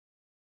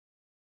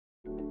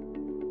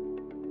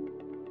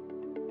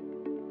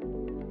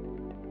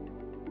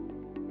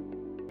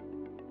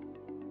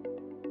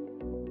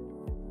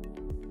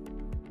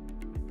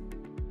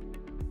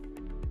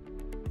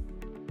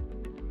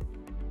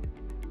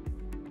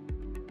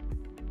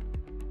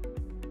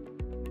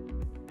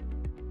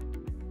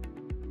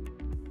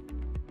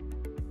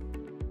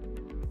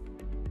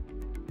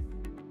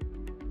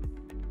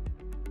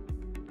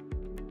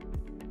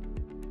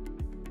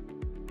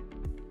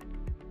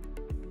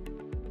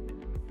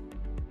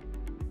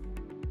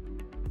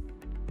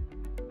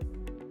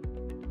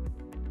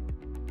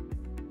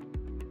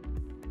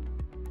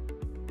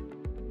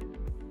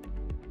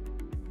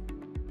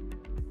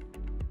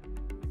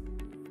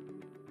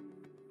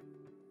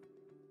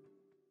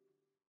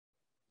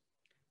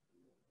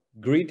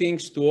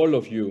Greetings to all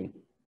of you.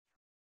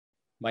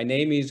 My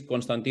name is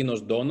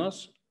Konstantinos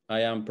Donas.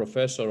 I am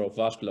professor of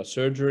vascular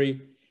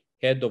surgery,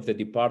 head of the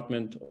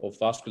Department of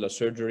Vascular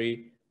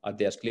Surgery at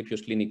the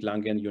Asclepios Klinik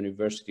Langen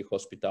University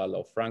Hospital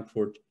of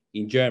Frankfurt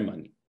in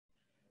Germany.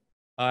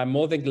 I'm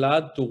more than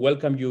glad to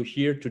welcome you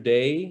here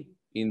today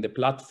in the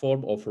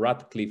platform of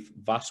Radcliffe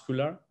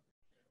Vascular,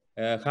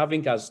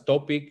 having as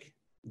topic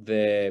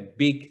the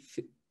big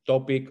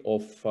topic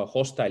of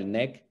hostile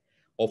neck,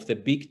 of the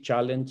big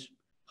challenge.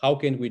 How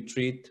can we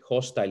treat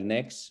hostile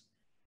necks?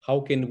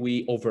 How can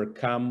we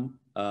overcome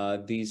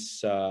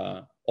this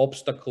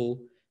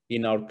obstacle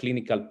in our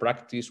clinical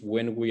practice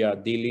when we are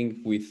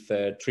dealing with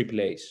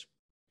AAAs?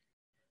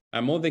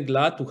 I'm more than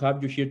glad to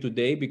have you here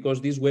today because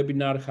this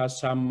webinar has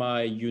some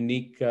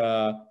unique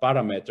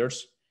parameters.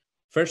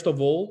 First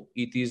of all,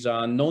 it is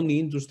a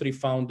non-industry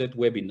founded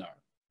webinar.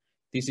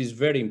 This is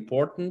very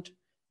important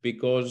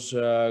because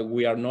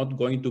we are not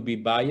going to be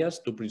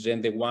biased to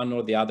present the one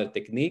or the other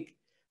technique.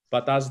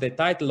 But as the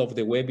title of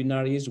the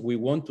webinar is, we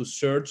want to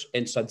search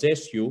and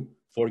suggest you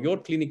for your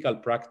clinical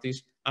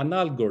practice an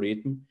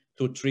algorithm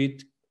to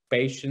treat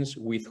patients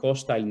with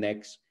hostile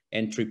necks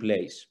and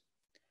AAAs.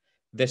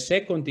 The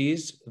second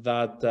is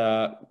that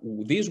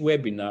this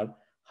webinar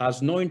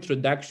has no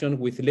introduction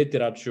with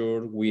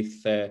literature, with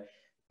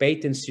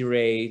patency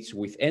rates,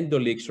 with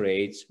endoleaks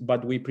rates,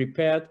 but we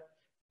prepared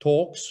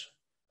talks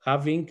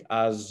having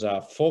as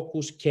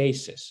focus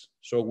cases.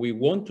 So we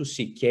want to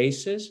see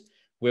cases.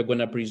 We're going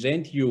to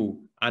present you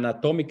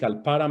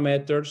anatomical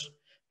parameters,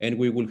 and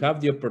we will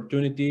have the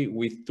opportunity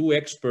with two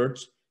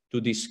experts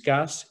to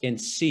discuss and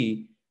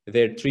see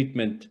their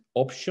treatment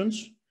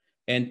options.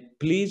 And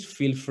please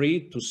feel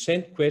free to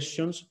send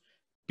questions,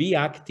 be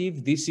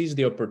active. This is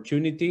the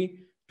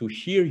opportunity to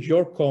hear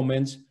your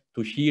comments,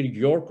 to hear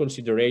your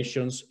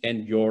considerations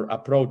and your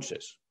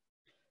approaches.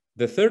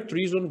 The third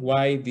reason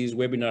why this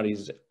webinar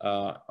is,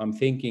 I'm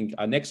thinking,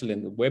 an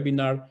excellent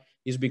webinar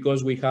is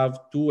because we have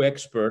two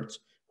experts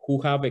who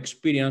have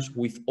experience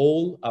with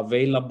all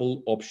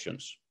available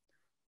options.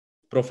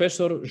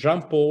 Professor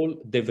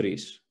Jean-Paul de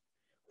Vries,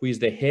 who is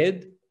the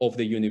head of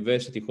the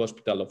University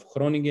Hospital of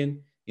Groningen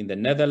in the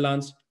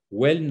Netherlands,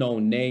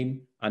 well-known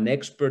name, an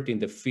expert in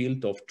the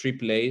field of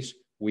AAAs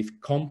with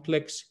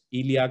complex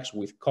iliacs,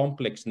 with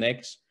complex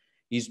necks,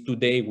 is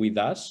today with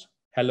us.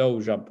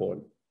 Hello,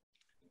 Jean-Paul.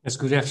 Yes,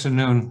 good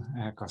afternoon,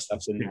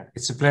 Kostas. Yeah,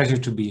 it's a pleasure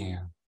to be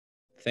here.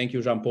 Thank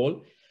you,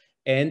 Jean-Paul.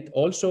 And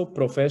also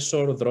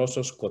Professor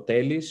Drosos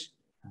Kotelis,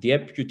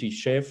 Deputy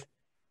Chef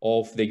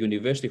of the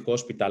University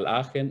Hospital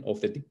Aachen of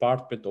the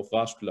Department of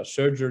Vascular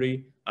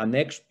Surgery, an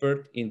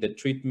expert in the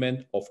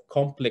treatment of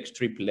complex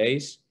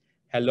AAAs.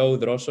 Hello,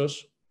 Drosos.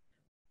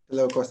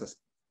 Hello, Kostas.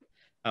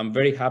 I'm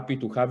very happy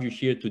to have you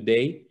here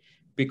today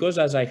because,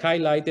 as I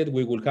highlighted,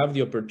 we will have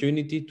the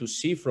opportunity to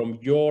see from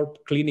your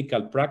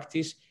clinical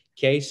practice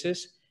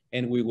cases,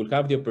 and we will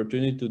have the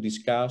opportunity to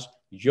discuss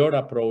your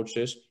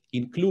approaches,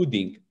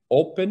 including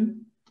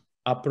open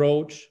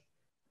approach,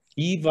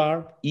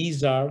 EVAR,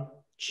 ESAR,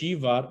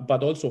 CHIVAR,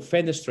 but also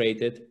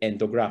fenestrated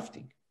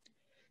endografting.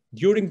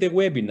 During the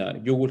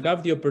webinar, you will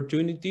have the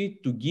opportunity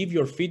to give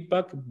your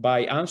feedback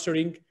by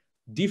answering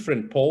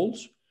different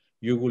polls.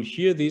 You will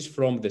hear this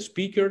from the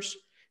speakers.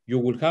 You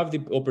will have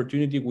the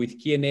opportunity with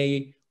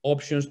Q&A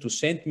options to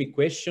send me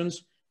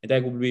questions, and I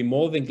will be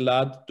more than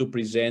glad to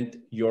present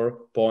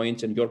your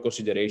points and your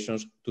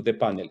considerations to the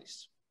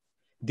panelists.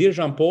 Dear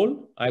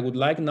Jean-Paul, I would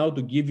like now to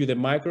give you the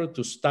micro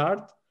to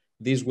start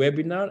this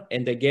webinar.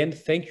 And again,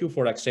 thank you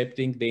for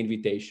accepting the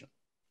invitation.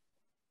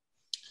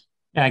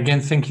 Yeah, again,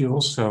 thank you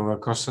also,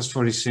 Kostas,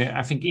 for this,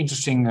 I think,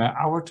 interesting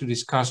hour to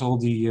discuss all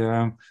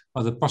the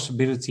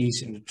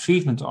possibilities and the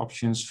treatment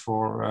options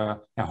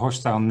for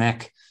hostile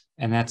neck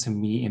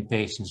anatomy in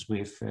patients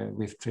with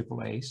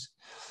AAAs.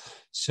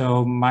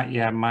 So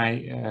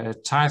my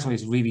title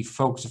is really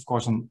focused, of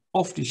course, on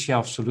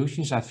off-the-shelf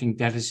solutions. I think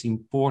that is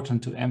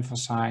important to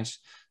emphasize.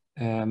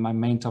 My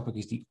main topic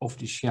is the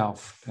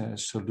off-the-shelf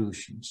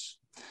solutions.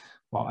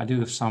 Well, I do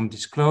have some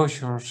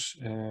disclosures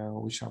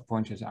which are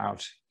pointed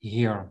out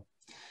here.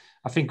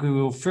 I think we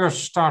will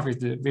first start with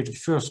the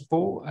first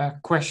poll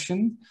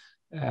question.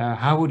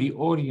 How would the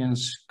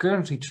audience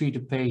currently treat a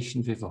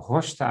patient with a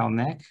hostile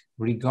neck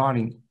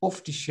regarding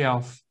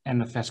off-the-shelf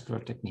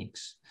endovascular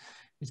techniques?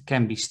 It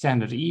can be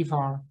standard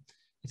EVAR,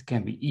 it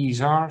can be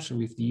ESAR, so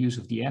with the use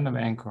of the endo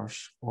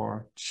anchors,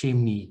 or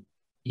chimney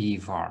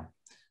EVAR,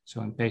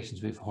 so in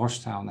patients with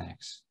hostile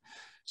necks.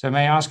 So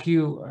may I ask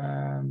you,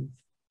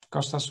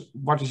 Kostas,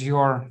 what is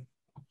your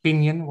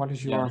opinion? What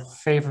is your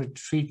favorite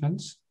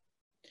treatments?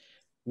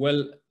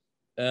 Well,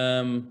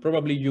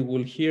 probably you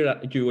will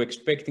hear you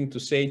expecting to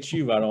say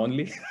CHIVAR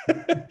only,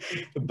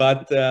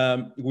 but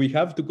we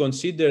have to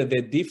consider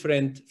the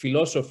different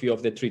philosophy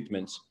of the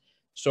treatments.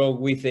 So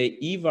with the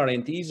EVAR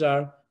and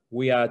ESAR,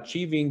 we are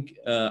achieving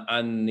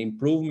an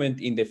improvement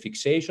in the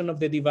fixation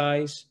of the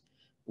device.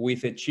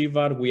 With the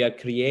CHIVAR, we are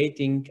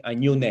creating a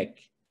new neck.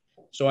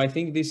 So I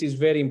think this is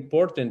very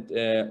important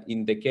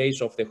in the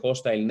case of the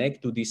hostile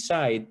neck to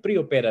decide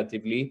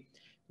preoperatively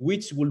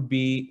which will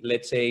be,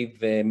 let's say,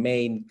 the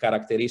main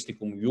characteristic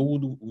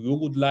you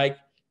would like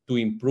to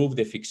improve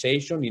the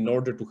fixation in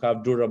order to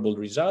have durable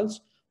results?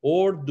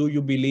 Or do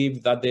you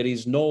believe that there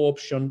is no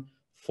option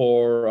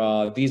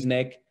for this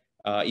neck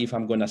if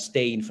I'm going to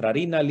stay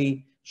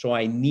infrarenally? So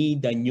I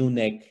need a new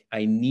neck,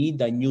 I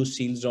need a new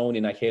seal zone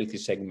in a healthy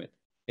segment.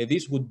 And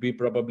this would be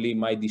probably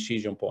my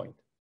decision point.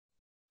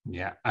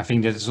 Yeah, I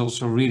think that is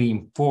also really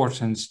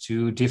important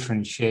to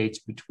differentiate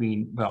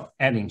between, well,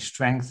 adding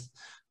strength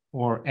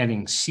or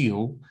adding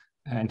seal.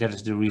 And that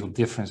is the real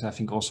difference, I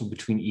think, also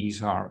between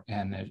ESR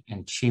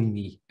and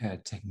chimney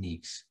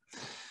techniques.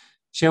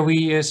 Shall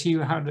we see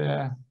how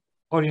the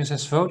audience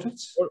has voted?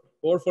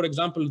 Or for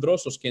example,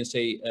 Drossos can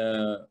say,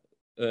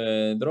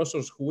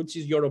 Drossos, which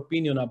is your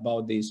opinion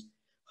about this?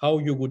 How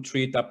you would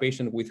treat a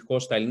patient with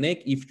hostile neck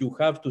if you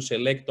have to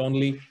select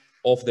only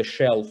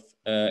off-the-shelf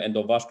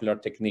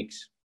endovascular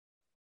techniques?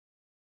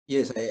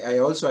 Yes, I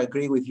also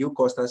agree with you,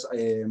 Kostas,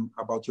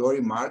 about your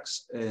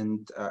remarks.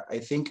 And I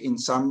think in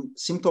some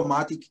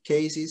symptomatic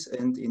cases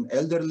and in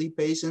elderly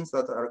patients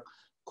that are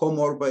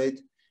comorbid,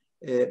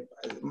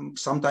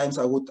 sometimes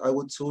I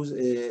would choose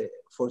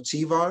for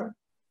CVAR,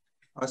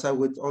 as I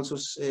would also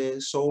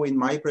show in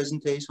my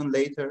presentation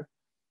later.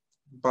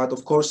 But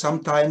of course,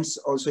 sometimes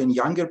also in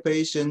younger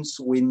patients,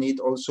 we need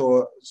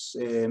also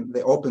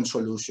the open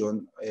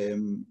solution.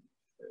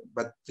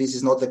 But this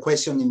is not the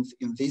question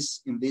in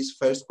this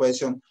first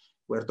question.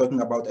 We're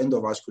talking about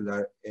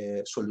endovascular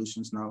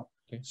solutions now.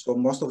 Okay. So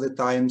most of the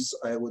times,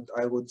 I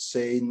would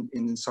say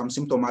in some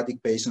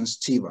symptomatic patients,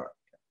 CVAR.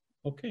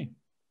 Okay.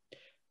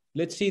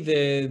 Let's see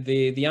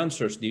the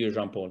answers, dear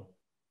Jean-Paul.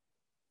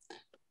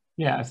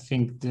 Yeah, I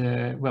think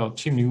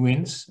chimney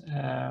wins,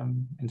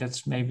 and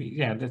that's maybe,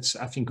 yeah, that's,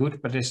 I think, good,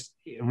 but it's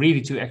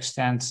really to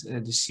extend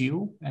the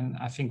seal. And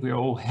I think we're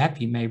all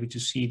happy maybe to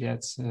see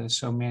that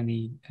so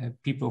many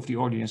people of the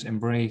audience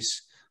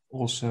embrace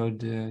also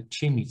the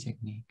chimney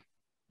technique.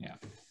 Yeah.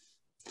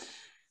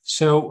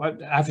 So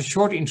I have a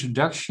short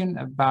introduction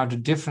about the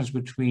difference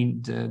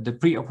between the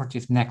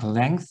preoperative neck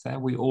length.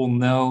 We all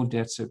know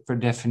that per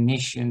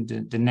definition,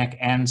 the neck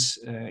ends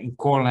in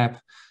core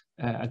lap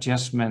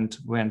adjustment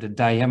when the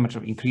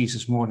diameter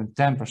increases more than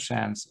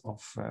 10%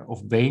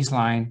 of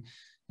baseline,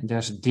 and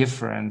there's a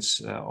difference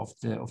of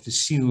the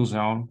seal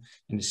zone,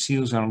 and the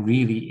seal zone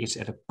really is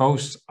at a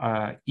post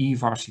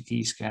EVAR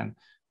CT scan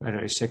where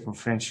there is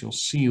circumferential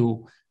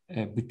seal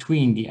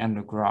between the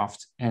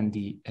endograft and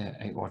the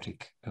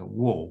aortic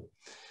wall.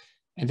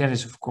 And that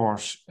is, of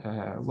course,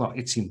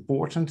 it's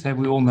important.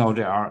 We all know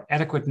there are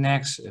adequate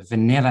necks,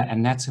 vanilla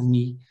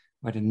anatomy,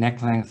 where the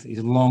neck length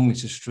is long,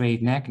 it's a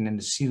straight neck, and then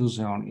the seal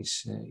zone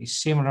is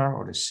similar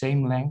or the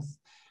same length.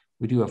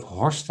 We do have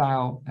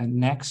hostile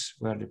necks,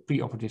 where the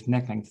preoperative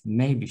neck length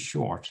may be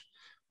short,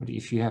 but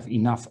if you have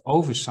enough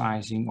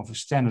oversizing of a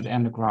standard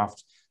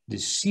endograft, the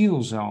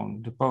seal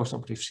zone, the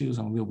postoperative seal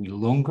zone, will be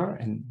longer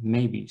and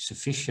maybe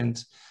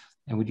sufficient.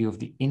 And we do have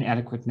the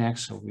inadequate neck,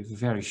 so we have a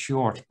very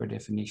short, per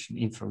definition,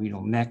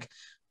 infrarenal neck,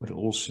 but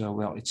also,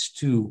 well, it's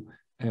too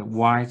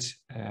wide,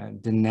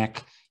 the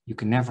neck. You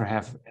can never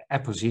have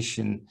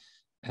apposition,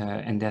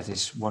 and that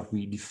is what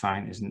we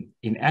define as an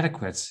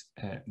inadequate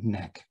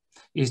neck.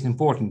 Is it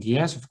important?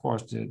 Yes, of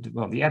course.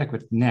 The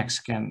adequate necks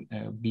can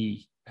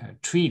be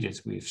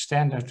treated with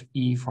standard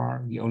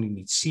EVAR. We only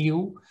need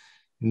seal.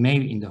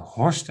 Maybe in the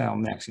hostile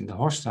necks, in the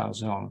hostile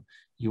zone,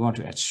 you want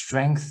to add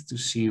strength to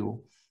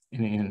seal.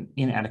 And in an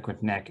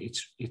inadequate neck,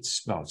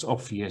 it's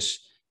obvious.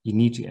 You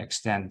need to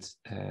extend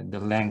the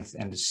length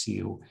and the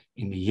seal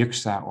in the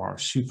juxta or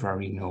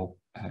suprarenal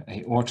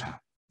aorta.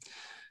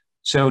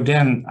 So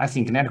then I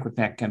think an adequate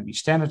neck can be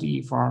standard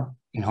EVAR.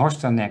 In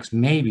hostile necks,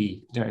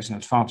 maybe there is an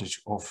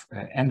advantage of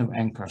endo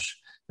anchors.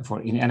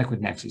 For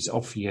inadequate necks, it's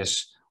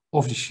obvious.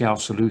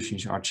 Off-the-shelf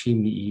solutions are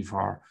chimney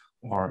EVAR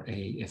or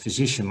a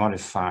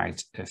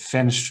physician-modified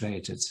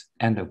fenestrated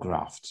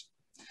endograft.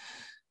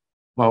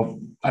 Well,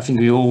 I think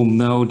we all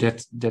know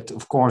that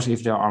of course,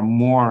 if there are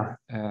more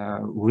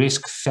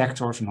risk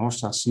factors in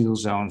hostile seal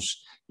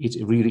zones, it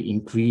really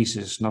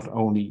increases not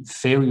only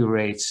failure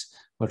rates,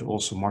 but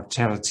also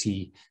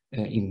mortality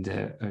in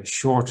the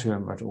short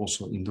term, but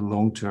also in the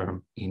long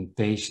term in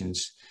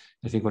patients.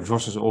 I think what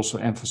Drossos also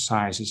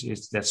emphasizes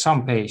is that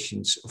some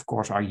patients, of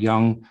course, are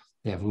young,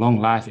 they have long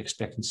life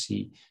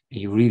expectancy,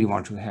 and you really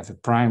want to have a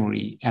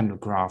primary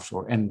endograft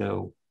or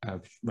endo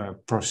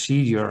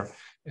procedure,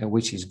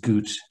 which is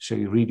good. So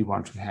you really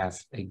want to have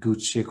a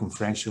good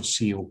circumferential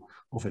seal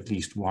of at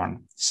least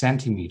 1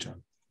 centimeter.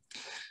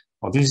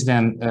 Well, this is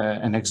then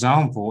an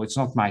example. It's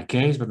not my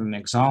case, but an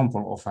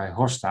example of a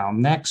hostile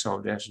neck. So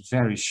there's a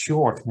very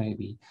short,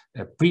 maybe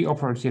a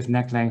preoperative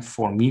neck length,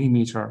 4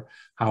 millimeter.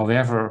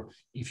 However,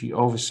 if you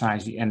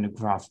oversize the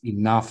endograft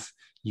enough,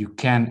 you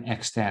can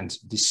extend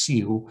the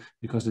seal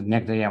because the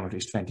neck diameter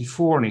is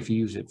 24. And if you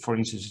use it, for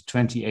instance, a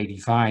 20A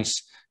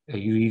device,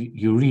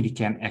 you really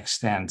can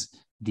extend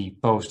the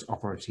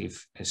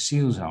post-operative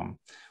seal zone.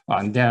 Well,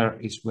 and there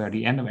is where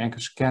the endo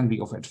anchors can be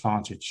of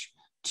advantage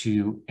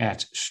to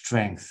add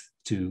strength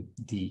to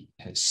the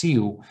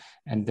seal,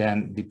 and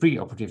then the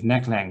preoperative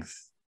neck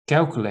length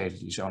calculated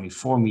is only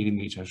 4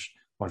 millimeters,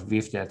 but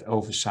with that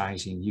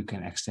oversizing, you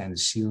can extend the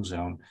seal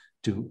zone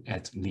to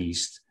at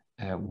least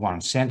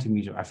 1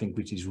 centimeter, I think,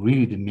 which is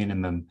really the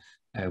minimum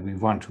we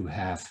want to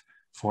have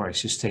for a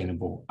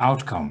sustainable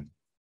outcome.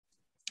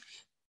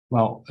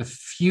 Well, a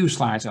few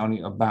slides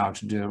only about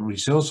the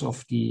results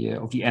of the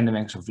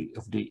endoanchors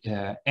of the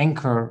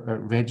anchor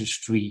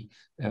registry,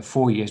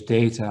 4 years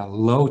data,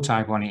 low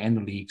type 1A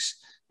endoleaks,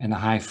 and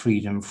a high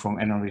freedom from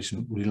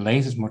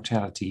aneurysm-related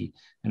mortality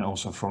and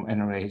also from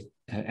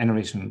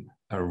aneurysm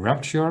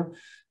rupture.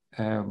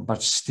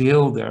 But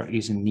still, there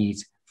is a need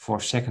for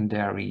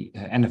secondary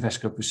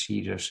endovascular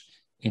procedures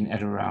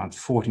at around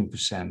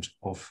 14%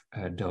 of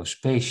those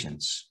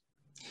patients.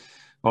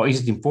 Well,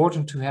 is it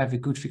important to have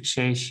a good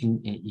fixation?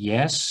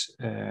 Yes,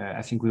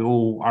 I think we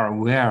all are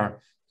aware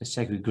that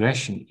sec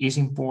regression is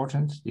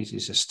important. This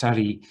is a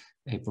study,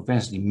 a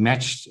propensity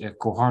matched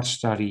cohort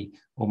study,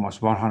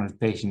 almost 100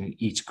 patients in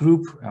each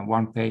group, and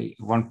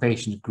one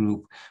patient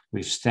group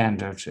with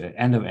standard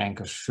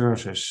endoanchors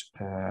versus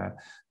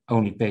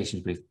only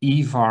patients with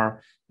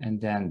EVAR, and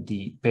then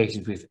the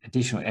patients with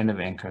additional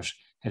endoanchors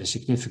had a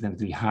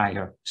significantly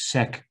higher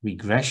sec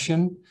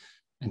regression.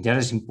 And that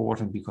is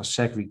important because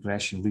sec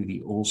regression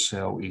really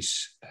also is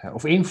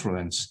of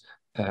influence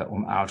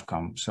on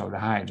outcome. So the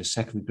higher the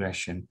sec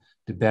regression,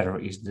 the better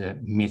is the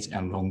mid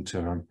and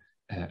long-term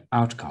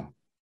outcome.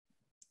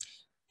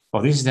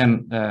 Well, this is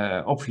then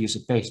obvious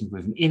a patient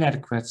with an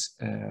inadequate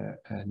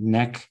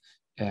neck.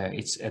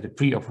 It's at a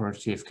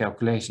preoperative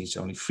calculation, it's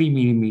only 3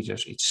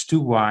 millimeters, it's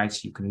too wide,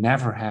 you can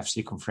never have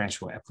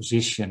circumferential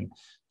apposition.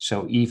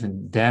 So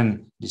even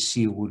then the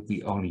seal would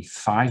be only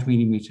 5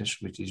 millimeters,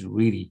 which is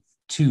really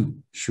too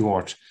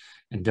short,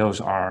 and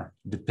those are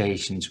the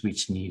patients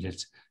which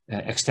needed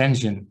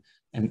extension.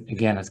 And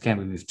again, it can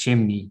be with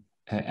chimney,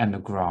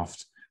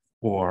 endograft,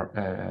 or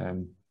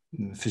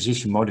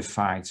physician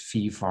modified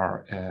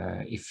VEVAR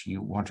if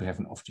you want to have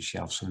an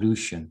off-the-shelf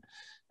solution.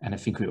 And I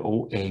think we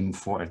all aim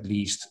for at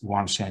least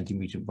 1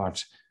 centimeter,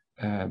 but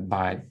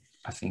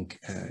I think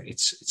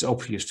it's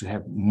obvious to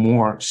have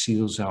more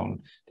seal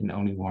zone than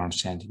only 1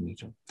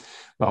 centimeter.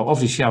 Well,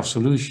 off-the-shelf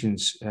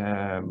solutions,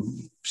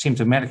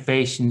 symptomatic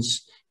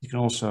patients, you can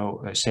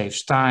also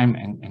save time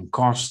and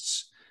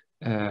costs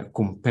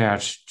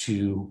compared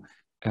to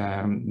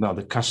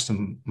the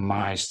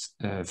customized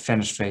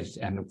fenestrated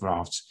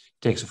endografts.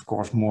 It takes, of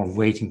course, more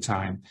waiting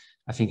time.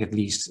 I think at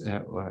least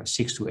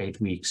 6 to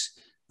 8 weeks,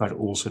 but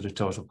also the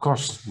total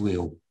cost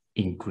will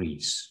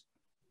increase.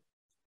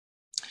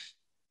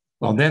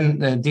 Well,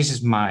 then this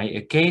is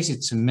my case.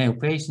 It's a male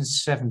patient,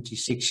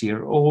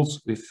 76-year-old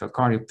with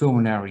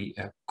cardiopulmonary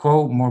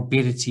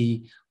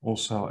comorbidity,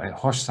 also a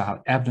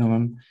hostile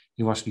abdomen.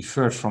 He was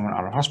referred from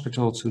another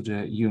hospital to the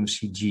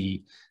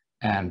UMCG,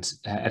 and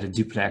at a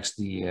duplex,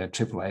 the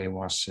AAA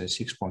was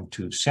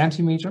 6.2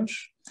 centimeters.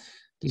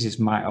 This is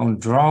my own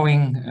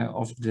drawing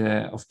of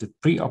the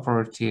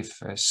preoperative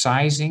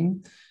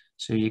sizing.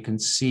 So you can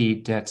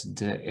see that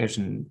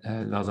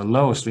the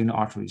lowest renal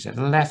artery is at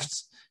the left.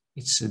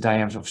 It's a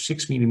diameter of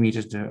 6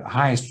 millimeters. The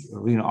highest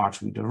renal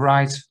artery, the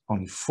right,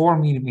 only 4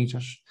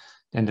 millimeters.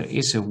 Then there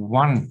is a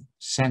 1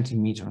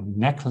 centimeter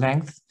neck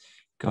length.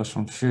 It goes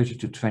from 30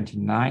 to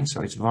 29,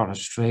 so it's rather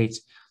straight.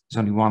 There's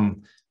only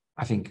one,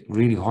 I think,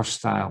 really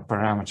hostile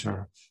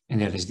parameter, and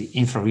that is the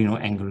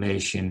infrarenal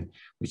angulation,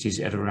 which is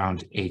at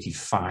around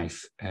 85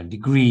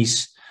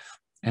 degrees.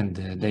 And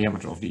the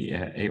diameter of the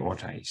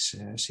aorta is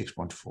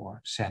 6.4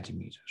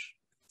 centimeters.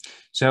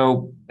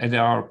 So at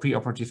our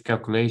preoperative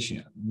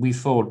calculation, we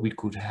thought we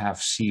could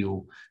have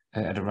seal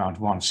at around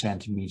 1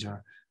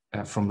 centimeter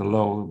from the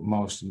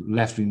lowmost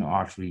left renal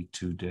artery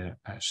to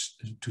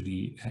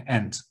the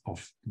end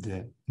of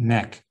the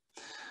neck.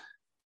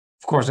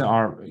 Of course, there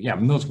are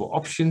multiple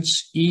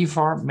options.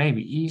 EVAR,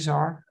 maybe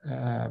ESAR,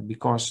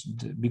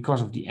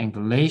 because of the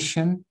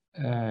angulation.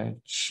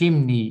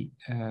 Chimney,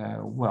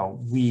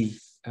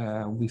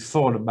 we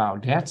thought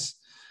about that.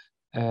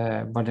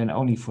 But then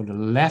only for the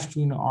left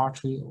renal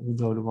artery,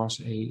 although there was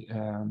a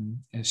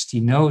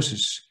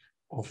stenosis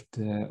of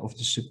the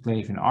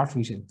subclavian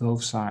arteries at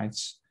both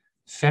sides,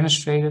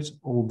 fenestrated,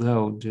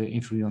 although the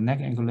infrarenal neck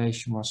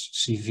angulation was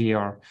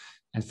severe,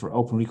 and for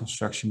open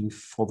reconstruction, we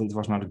thought it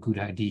was not a good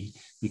idea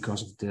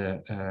because of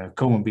the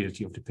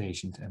comorbidity of the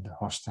patient and the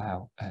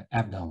hostile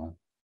abdomen.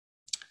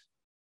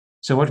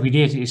 So what we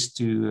did is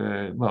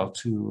to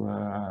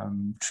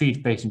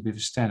treat patients with a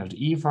standard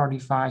EVAR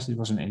device. It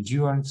was an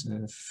Endurant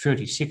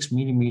 36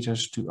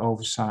 millimeters to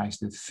oversize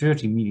the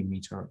 30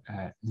 millimeter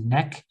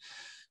neck,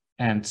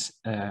 and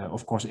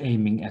of course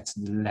aiming at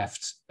the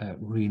left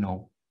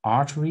renal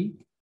artery.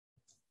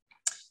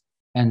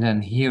 And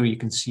then here you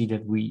can see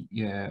that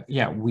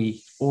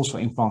we also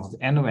implanted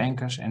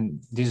endoanchors,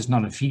 and this is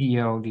not a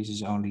video. This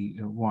is only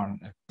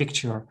one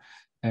picture,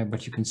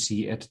 but you can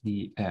see at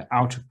the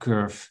outer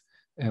curve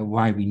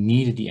why we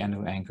needed the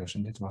endoanchors,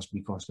 and that was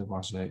because there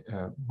was a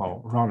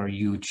rather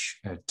huge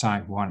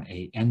type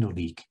 1A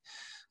endoleak.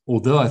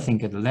 Although I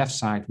think at the left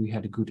side we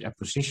had a good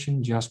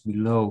apposition just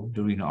below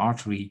the renal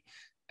artery,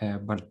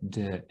 but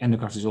the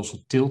endograft is also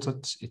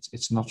tilted.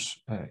 It's not.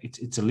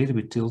 It's a little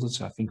bit tilted,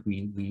 so I think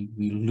we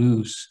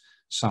lose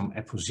some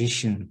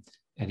apposition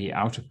at the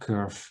outer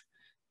curve,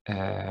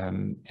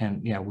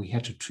 and yeah, we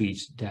had to treat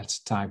that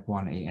type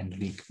 1A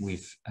endoleak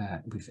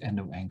with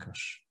endo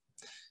anchors.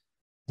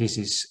 This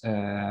is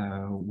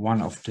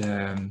one of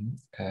the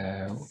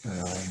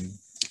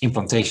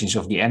implantations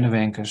of the endo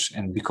anchors,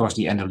 and because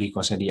the endoleak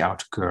was at the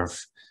outer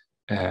curve,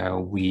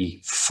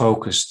 we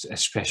focused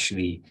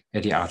especially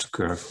at the outer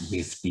curve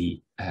with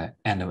the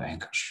endo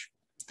anchors.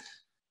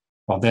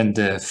 Well, then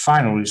the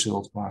final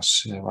result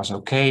was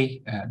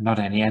okay, not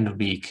any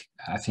endoleak,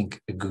 I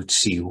think a good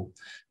seal.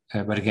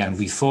 But again,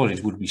 we thought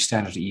it would be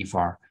standard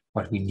EVAR,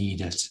 but we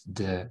needed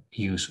the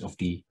use of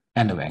the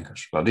endo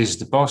anchors. Well, this is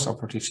the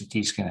post-operative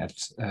CT scan at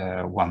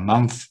 1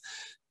 month.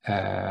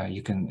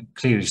 You can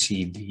clearly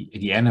see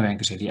the endo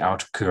anchors at the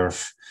outer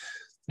curve.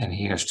 And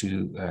here's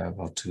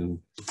to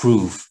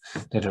prove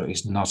that there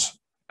is not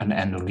an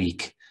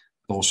endoleak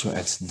also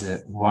at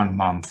the 1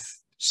 month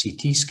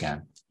CT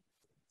scan.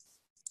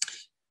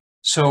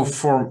 So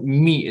for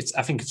me,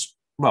 I think it's,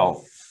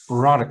 well,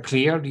 rather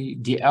clear,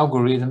 the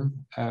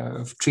algorithm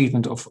of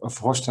treatment of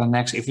hostile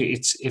necks.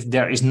 If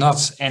there is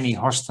not any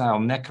hostile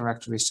neck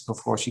characteristic,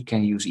 of course, you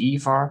can use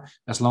EVAR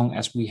as long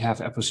as we have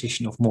a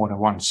position of more than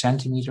 1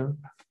 centimeter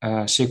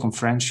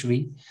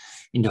circumferentially.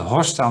 In the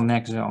hostile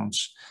neck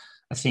zones,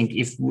 I think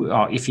if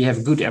you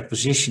have good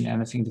apposition,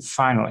 and I think the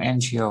final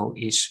angio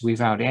is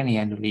without any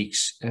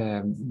endoleaks,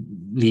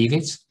 leave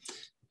it.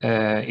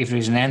 If there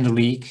is an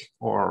endoleak,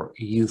 or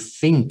you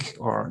think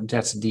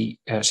that the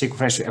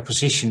circumferential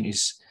apposition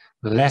is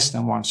less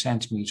than 1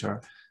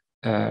 centimeter,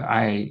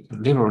 I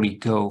liberally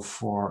go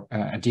for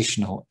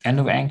additional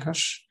endo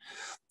anchors.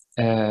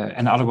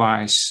 And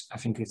otherwise, I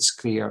think it's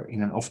clear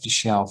in an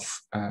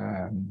off-the-shelf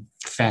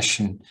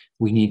fashion,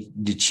 we need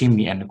the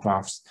chimney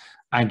endograft.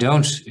 I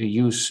don't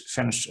use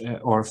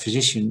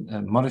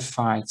physician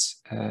modified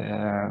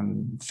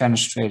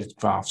fenestrated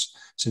grafts,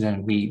 so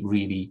then we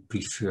really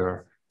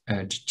prefer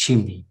the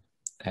chimney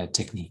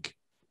technique.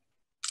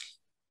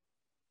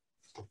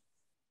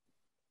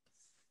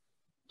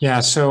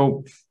 Yeah,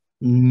 so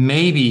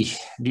maybe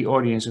the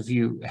audience of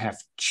you have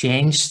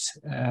changed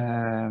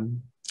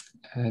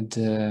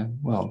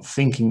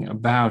thinking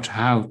about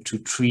how to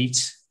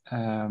treat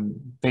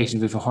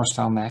patients with a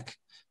hostile neck.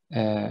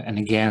 And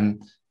again,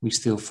 we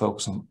still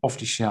focus on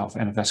off-the-shelf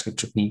endovascular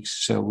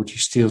techniques. So would you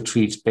still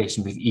treat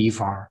patients with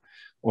EVAR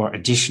or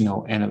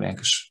additional endo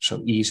anchors, so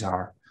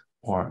ESAR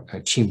or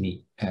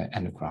chimney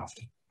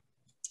endografting?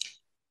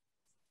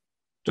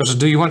 Joseph,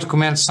 do you want to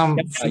comment some?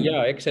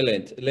 Yeah,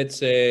 excellent. Let's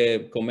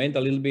comment a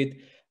little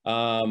bit.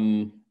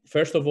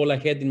 First of all, I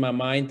had in my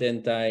mind,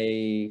 and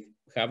I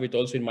have it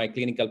also in my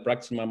clinical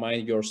practice in my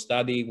mind, your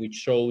study, which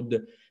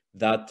showed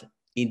that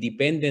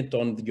independent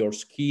on your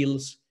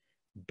skills,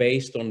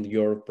 based on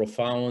your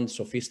profound,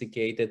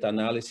 sophisticated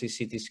analysis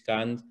CT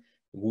scan,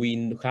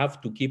 we have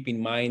to keep in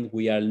mind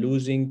we are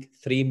losing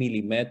 3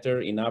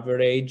 millimeters in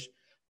average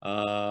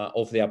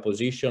of the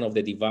apposition of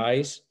the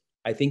device.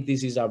 I think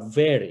this is a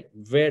very,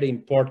 very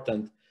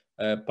important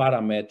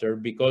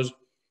parameter, because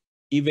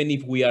even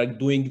if we are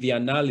doing the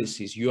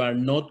analysis, you are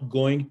not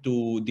going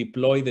to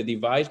deploy the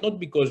device, not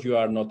because you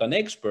are not an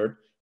expert,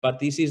 but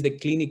this is the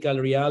clinical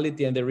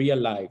reality and the real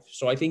life.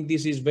 So I think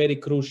this is very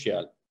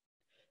crucial.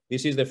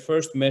 This is the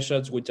first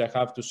message which I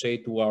have to say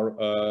to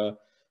our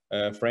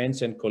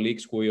friends and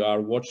colleagues who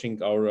are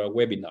watching our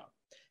webinar.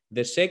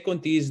 The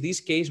second is this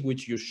case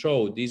which you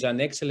showed is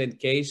an excellent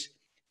case,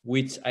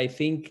 which I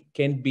think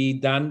can be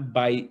done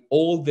by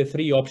all the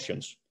 3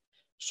 options.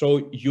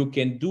 So you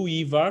can do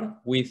EVAR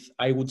with,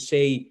 I would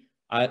say,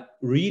 a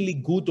really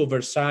good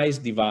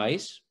oversized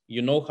device.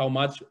 You know how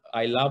much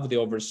I love the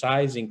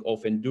oversizing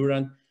of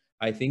Endurant.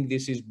 I think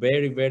this is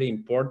very, very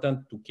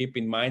important to keep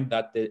in mind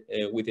that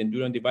with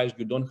Endurant device,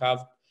 you don't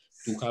have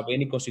to have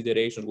any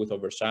considerations with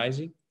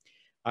oversizing.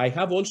 I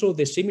have also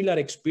the similar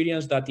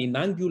experience that in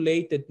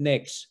angulated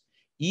necks,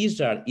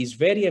 ESAR is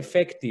very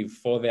effective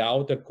for the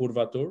outer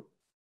curvature.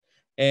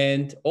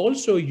 And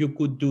also you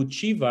could do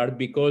CHIVAR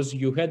because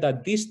you had a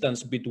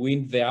distance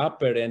between the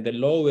upper and the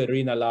lower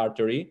renal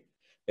artery.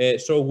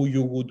 So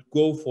you would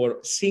go for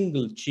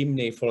single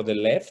chimney for the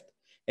left,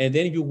 and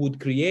then you would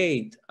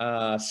create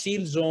a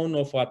seal zone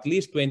of at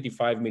least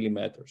 25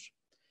 millimeters.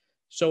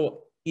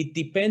 So it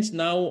depends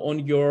now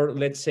on your,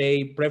 let's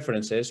say,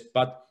 preferences,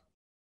 but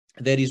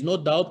there is no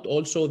doubt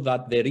also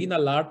that the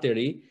renal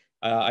artery,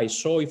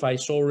 if I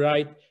saw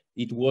right,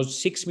 it was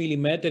 6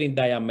 millimeters in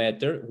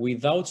diameter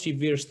without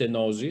severe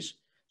stenosis.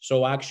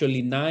 So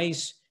actually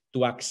nice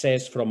to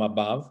access from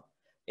above.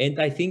 And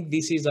I think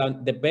this is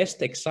the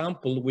best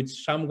example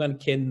which someone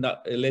can,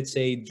 let's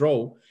say,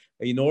 draw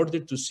in order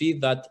to see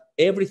that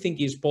everything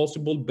is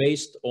possible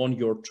based on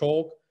your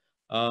talk.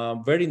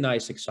 Very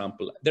nice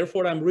example.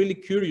 Therefore, I'm really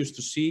curious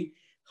to see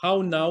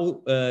how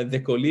now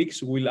the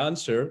colleagues will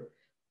answer.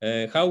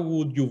 How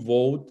would you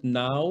vote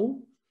now,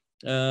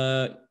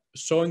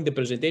 showing the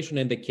presentation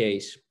and the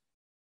case?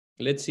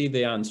 Let's see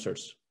the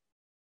answers.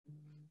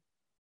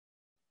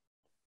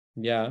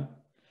 Yeah.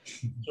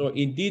 So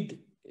indeed,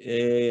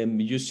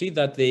 you see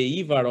that the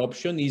EVAR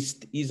option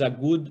is a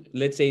good,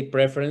 let's say,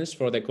 preference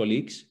for the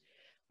colleagues.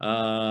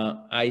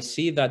 I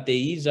see that the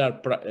E's are,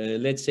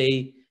 let's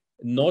say,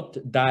 not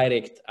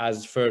direct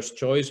as first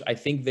choice. I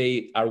think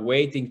they are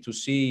waiting to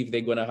see if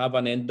they're going to have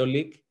an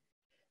endoleak,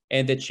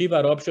 and the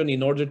CHIVAR option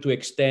in order to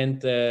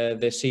extend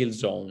the seal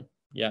zone.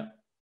 Yeah.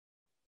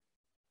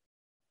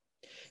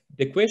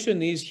 The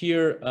question is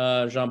here,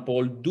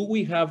 Jean-Paul, do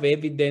we have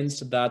evidence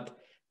that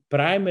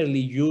primarily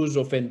use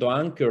of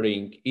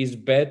endoanchoring is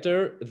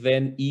better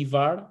than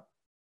EVAR?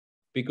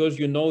 Because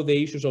you know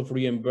the issues of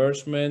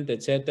reimbursement,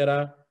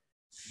 etc.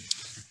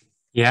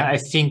 Yeah, I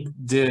think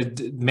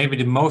maybe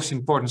the most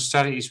important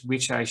study is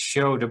which I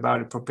showed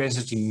about a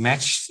propensity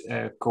matched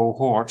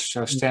cohort,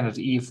 so standard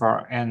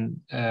EVAR and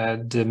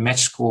the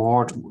matched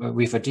cohort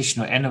with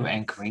additional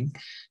endoanchoring,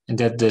 and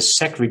that the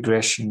SEC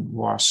regression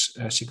was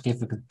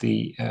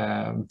significantly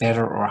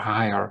better or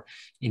higher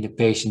in the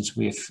patients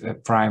with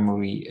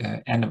primary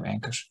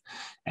endoanchors.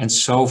 And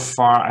so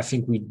far, I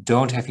think we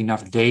don't have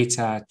enough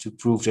data to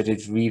prove that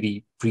it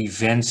really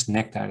prevents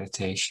neck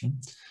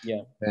dilatation.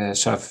 Yeah.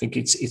 So I think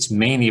it's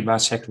mainly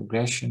about SEC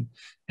regression.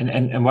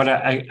 And what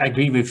I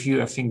agree with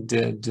you, I think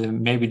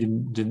maybe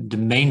the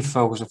main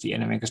focus of the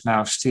endoanchors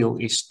now still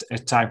is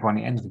type 1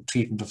 endoleak,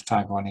 treatment of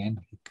type 1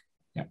 endoleak.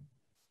 Yeah.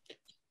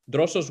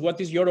 Drossos,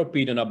 what is your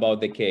opinion about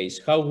the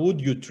case? How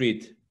would you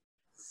treat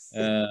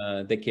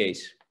the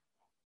case?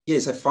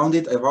 Yes, I found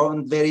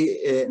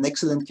very an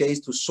excellent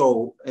case to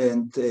show,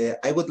 and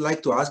I would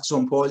like to ask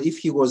Jean-Paul if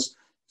he was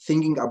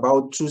thinking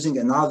about choosing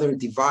another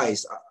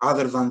device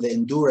other than the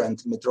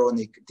Endurant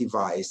Medtronic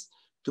device.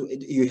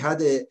 You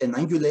had an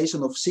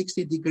angulation of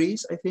 60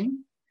 degrees, I think.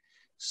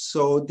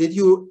 So do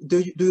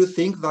you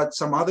think that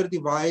some other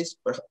device,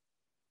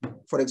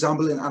 for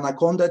example, an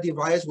Anaconda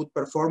device, would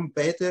perform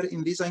better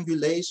in this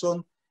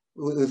angulation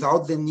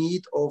without the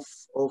need of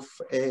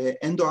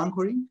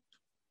endoanchoring?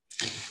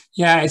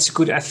 Yeah, it's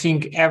good. I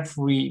think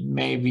every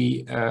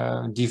maybe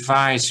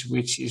device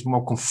which is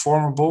more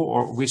conformable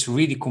or which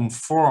really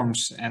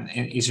conforms and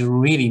is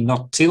really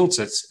not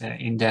tilted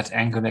in that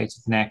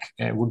angulated neck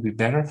would be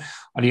better.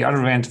 On the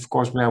other hand, of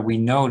course, where we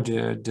know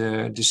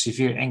the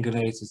severe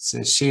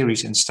angulated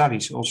series and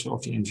studies also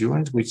of the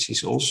Endurant, which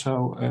is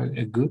also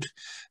good,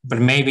 but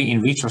maybe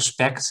in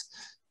retrospect,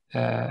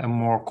 a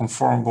more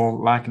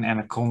conformable like an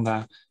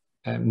Anaconda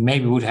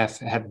maybe would have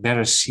had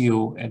better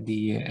seal at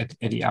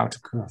the outer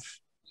curve.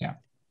 Yeah,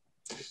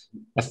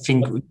 I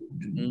think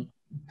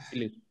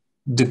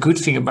the good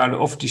thing about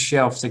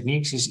off-the-shelf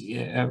techniques is,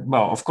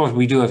 well, of course,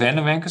 we do have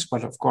endoanchors,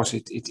 but of course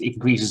it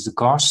increases the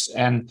cost.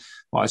 And,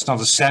 well, it's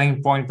not a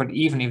selling point, but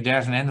even if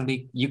there's an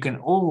endoleak, you can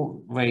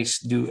always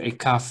do a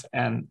cuff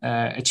and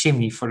a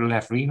chimney for the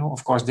left renal.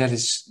 Of course, that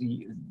is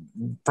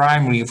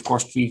primary, of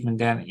course, treatment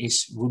then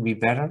would be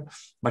better,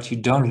 but you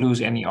don't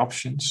lose any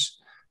options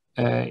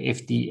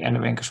if the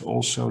endoanchors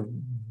also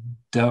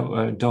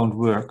don't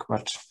work.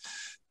 But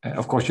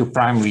of course, your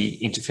primary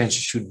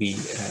intervention should be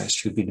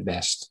the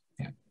best.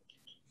 Yeah.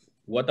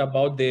 What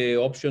about the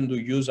option to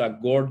use a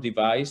GORE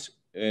device,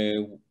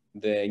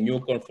 the new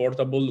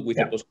comfortable with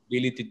the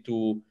possibility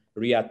to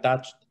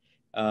reattach?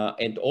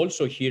 And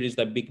also here is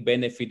the big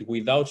benefit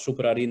without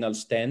suprarenal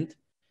stent.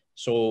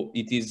 So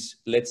it is,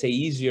 let's say,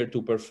 easier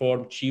to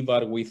perform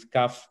CHIVAR with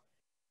cuff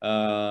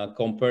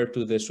compared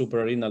to the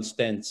suprarenal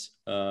stents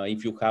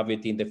if you have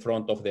it in the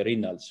front of the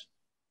renals.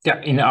 Yeah,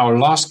 in our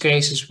last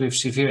cases with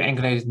severe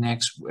angulated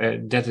necks,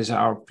 that is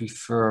our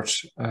preferred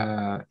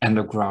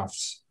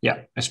endograft.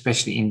 Yeah,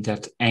 especially in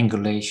that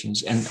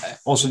angulations. And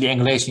also the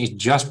angulation is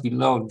just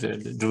below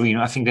the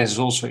renal. I think that's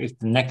also if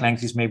the neck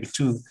length is maybe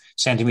 2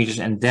 centimeters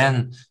and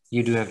then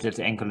you do have that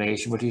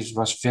angulation, but it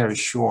was very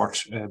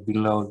short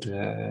below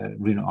the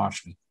renal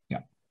artery.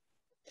 Yeah.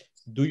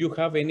 Do you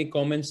have any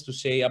comments to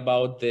say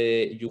about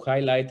you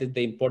highlighted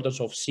the importance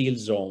of seal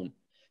zone?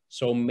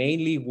 So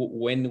mainly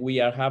when we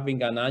are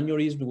having an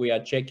aneurysm, we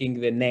are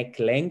checking the neck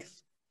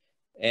length,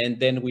 and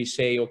then we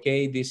say,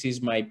 okay, this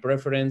is my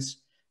preference.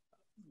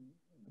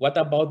 What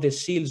about the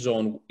seal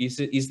zone?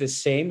 Is the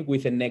same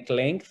with the neck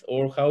length,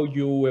 or how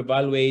you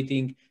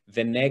evaluating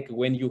the neck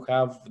when you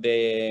have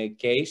the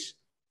case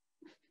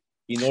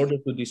in order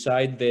to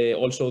decide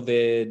also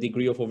the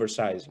degree of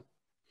oversizing?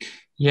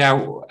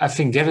 Yeah, I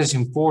think that is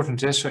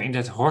important. So in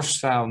that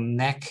hostile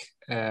neck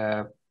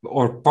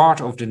or part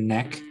of the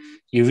neck,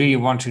 you really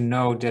want to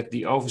know that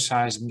the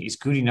oversizing is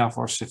good enough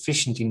or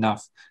sufficient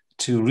enough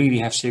to really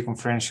have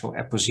circumferential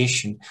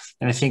apposition.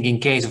 And I think in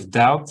case of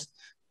doubt,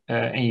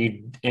 and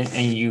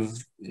you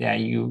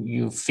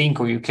think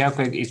or you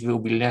calculate it will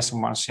be less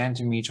than 1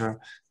 centimeter,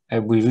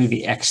 we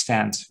really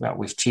extend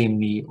with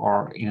chimney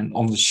or in an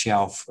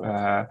on-the-shelf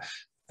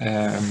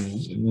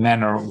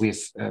manner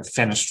with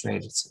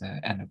fenestrated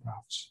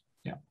endografts.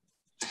 Yeah.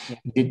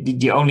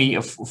 The only,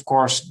 of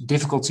course,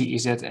 difficulty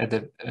is that at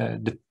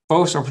the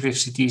post-operative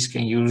CT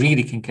scan, you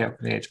really can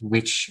calculate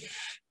which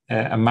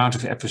amount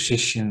of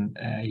apposition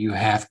you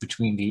have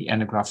between the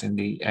endograft and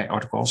the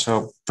aortic wall.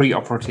 So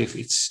pre-operative,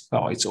 it's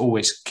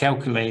always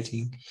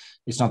calculating.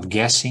 It's not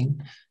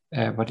guessing.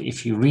 But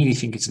if you really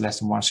think it's less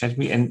than 1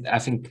 centimeter, and I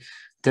think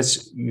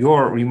that's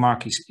your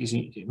remark is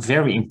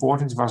very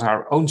important. It was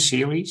our own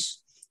series,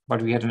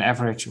 but we had an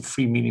average of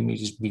 3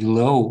 millimeters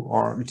below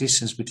or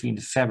distance between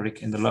the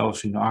fabric and the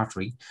lowest renal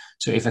artery.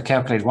 So if I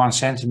calculate 1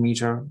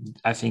 centimeter,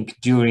 I think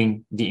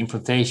during the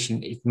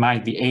implantation, it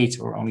might be 8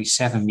 or only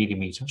 7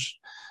 millimeters.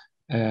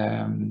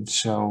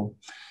 So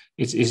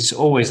it is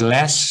always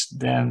less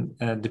than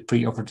the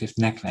preoperative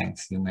neck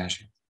length you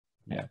measure.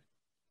 Yeah.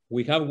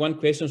 We have one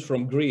question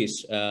from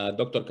Greece,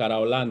 Dr.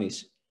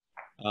 Karaolanis.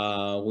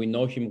 We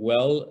know him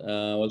well,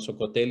 also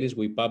Kotelis.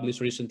 We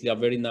published recently a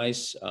very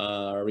nice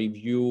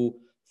review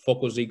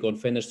focusing on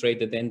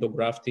fenestrated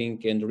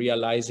endografting and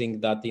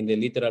realizing that in the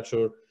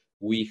literature,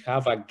 we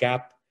have a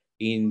gap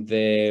in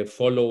the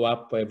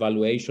follow-up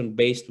evaluation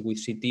based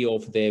with CT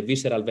of the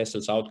visceral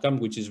vessels outcome,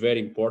 which is very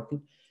important,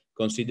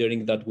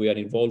 considering that we are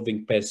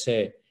involving per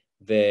se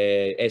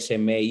the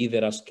SMA,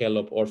 either as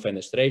scallop or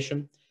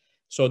fenestration.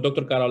 So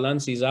Dr.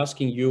 Karolans is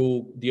asking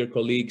you, dear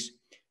colleagues,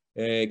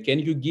 can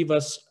you give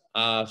us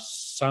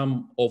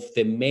some of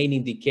the main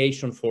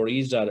indication for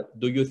ESAR?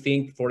 Do you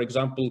think, for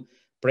example,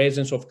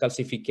 presence of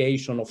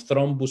calcification, of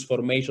thrombus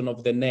formation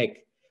of the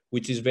neck,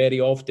 which is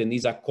very often,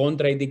 is a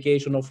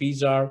contraindication of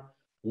ESAR?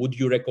 Would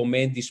you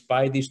recommend,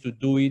 despite this, to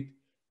do it?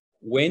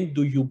 When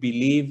do you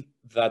believe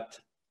that,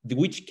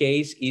 which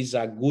case is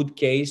a good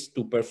case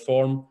to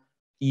perform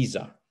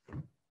ESAR?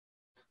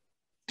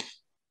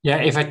 Yeah,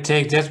 if I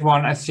take that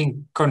one, I think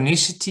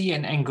conicity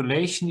and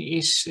angulation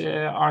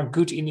are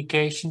good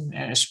indication,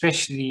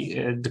 especially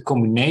the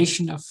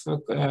combination of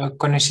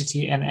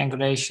conicity and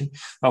angulation.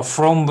 Well,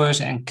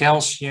 thrombus and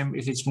calcium,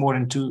 if it's more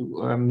than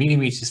 2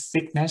 millimeters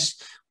thickness,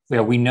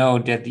 where we know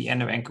that the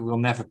endoankle will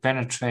never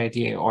penetrate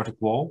the aortic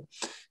wall.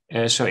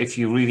 So if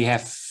you really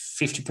have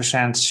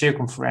 50%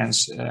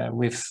 circumference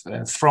with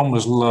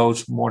thrombus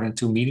load more than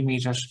 2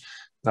 millimeters,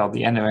 well,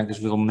 the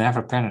endoankles will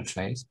never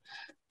penetrate.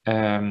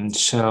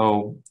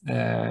 So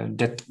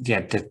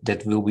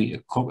that will be a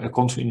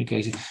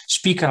contraindication.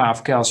 Speaking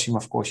of calcium,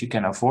 of course, you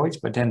can avoid,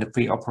 but then the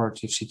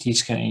preoperative CT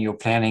scan in your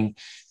planning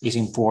is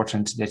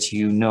important, that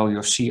you know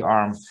your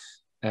C-arm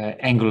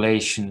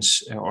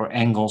angulations or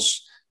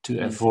angles to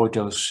avoid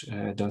those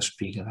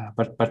spigula.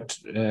 But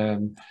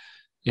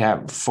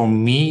yeah, for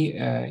me,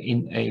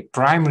 in a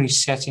primary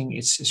setting,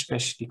 it's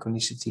especially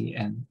conicity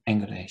and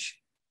angulation.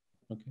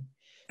 Okay.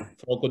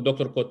 For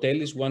Dr.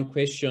 Kotelis, one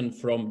question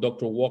from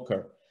Dr.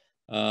 Walker.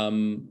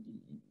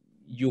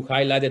 You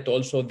highlighted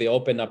also the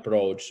open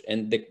approach,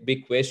 and the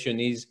big question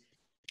is,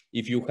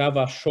 if you have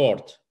a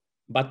short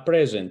but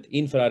present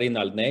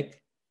infrarenal neck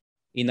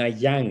in a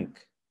young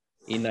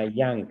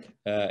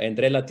and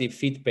relative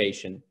fit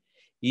patient,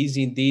 is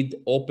indeed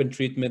open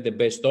treatment the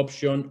best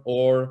option,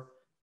 or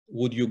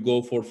would you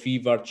go for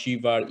FIVAR,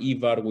 CHIVAR,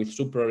 EVAR with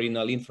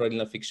suprarenal,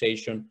 infrarenal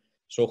fixation?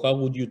 So how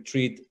would you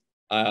treat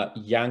a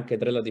young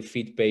and relative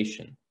fit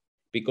patient?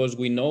 Because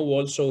we know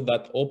also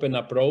that open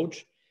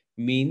approach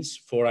means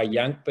for a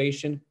young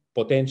patient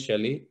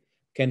potentially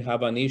can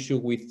have an issue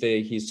with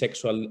his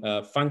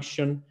sexual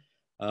function.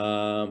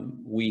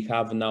 We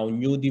have now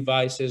new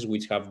devices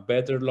which have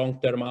better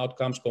long-term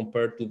outcomes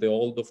compared to the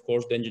old, of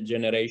course,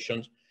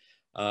 generations.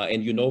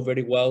 And you know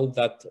very well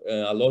that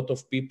a lot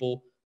of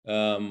people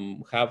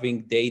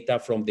having data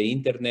from the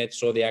internet,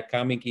 so they are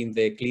coming in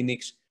the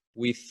clinics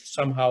with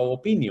somehow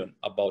opinion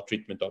about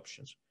treatment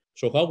options.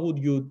 So how would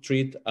you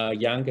treat a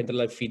young and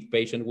relatively fit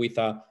patient with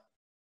a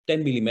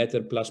 10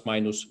 millimeter plus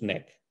minus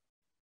neck?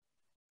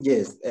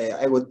 Yes,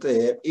 I would,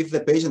 if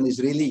the patient is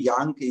really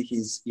young,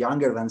 he's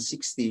younger than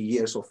 60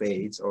 years of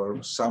age,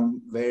 or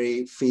some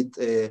very fit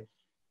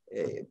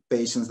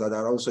patients that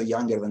are also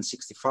younger than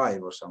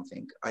 65 or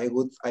something, I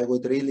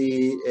would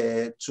really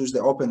choose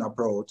the open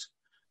approach.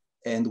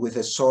 And with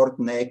a short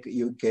neck,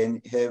 you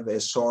can have a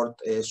short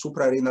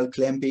suprarenal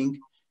clamping,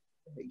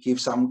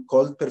 give some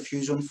cold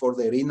perfusion for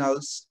the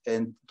renals,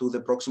 and do the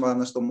proximal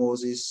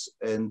anastomosis,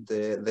 and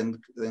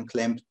then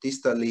clamp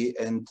distally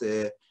and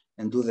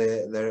do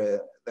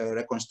the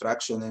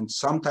reconstruction. And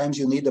sometimes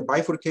you need a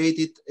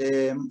bifurcated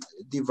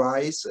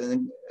device.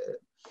 And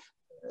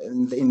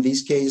in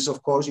this case,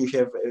 of course, you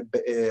have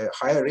a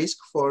higher risk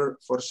for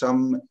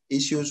some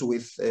issues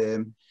with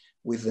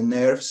the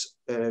nerves.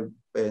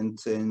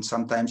 And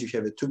sometimes you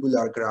have a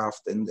tubular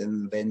graft, and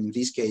then in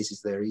these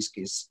cases, the risk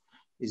is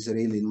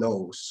really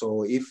low.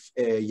 So if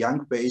a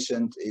young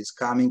patient is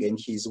coming and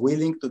he's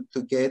willing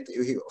to get,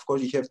 of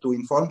course, you have to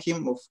inform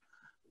him of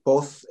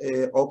both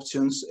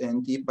options.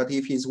 But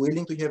if he's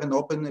willing to have an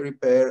open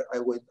repair, I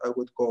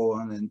would go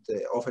on and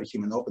offer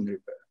him an open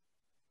repair.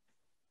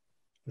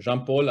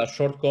 Jean-Paul, a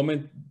short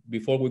comment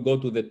before we go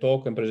to the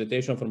talk and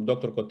presentation from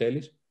Dr.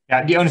 Kotelis.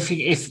 Yeah, the only thing,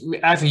 if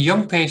I have a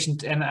young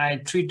patient and I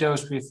treat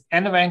those with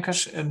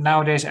endoankers,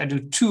 nowadays I do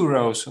 2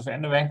 rows of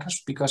endoankers,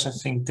 because I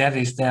think that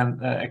is then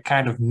a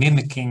kind of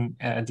mimicking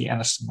the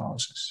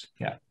anastomosis.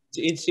 Yeah,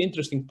 it's an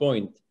interesting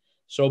point.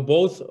 So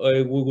both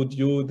we would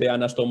do the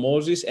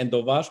anastomosis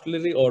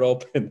endovascularly or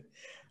open,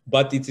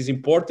 but it is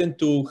important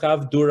to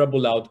have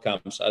durable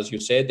outcomes, as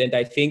you said. And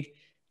I think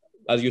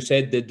as you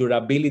said, the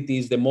durability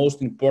is the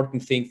most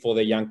important thing for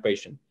the young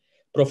patient.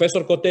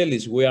 Professor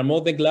Kotelis, we are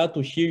more than glad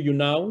to hear you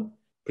now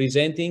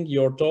presenting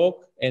your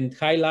talk and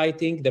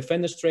highlighting the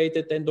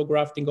fenestrated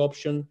endografting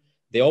option,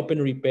 the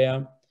open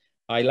repair.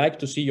 I like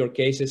to see your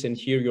cases and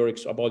hear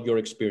about your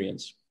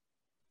experience.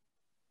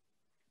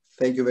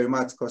 Thank you very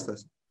much,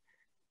 Kostas.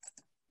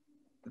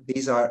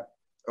 These are,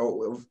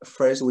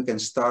 first we can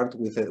start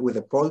with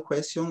a poll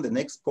question. The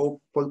next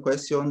poll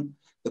question,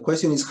 the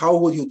question is, how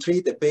would you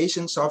treat a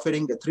patient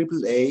suffering a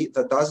AAA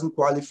that doesn't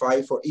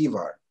qualify for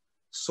EVAR?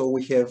 So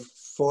we have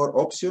 4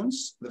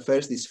 options. The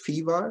first is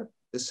FEVAR,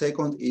 the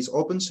second is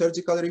open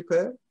surgical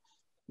repair,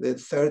 the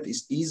third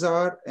is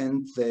EZAR,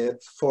 and the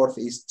fourth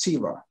is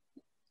CIVAR.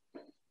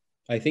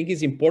 I think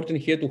it's important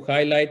here to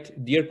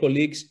highlight, dear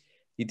colleagues,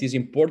 it is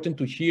important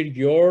to hear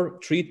your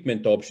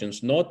treatment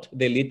options, not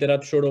the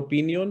literature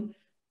opinion,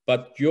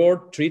 but your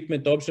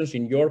treatment options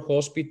in your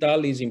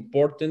hospital is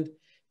important,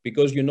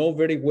 because you know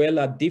very well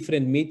at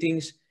different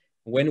meetings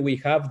when we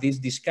have these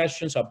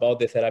discussions about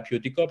the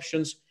therapeutic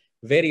options,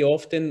 very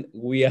often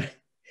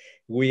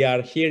we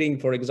are hearing,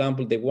 for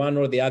example, the one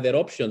or the other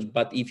options.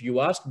 But if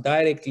you ask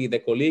directly the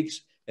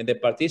colleagues and the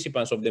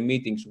participants of the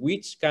meetings,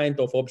 which kind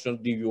of options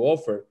do you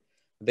offer,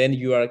 then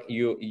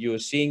you're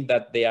seeing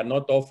that they are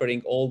not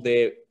offering all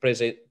the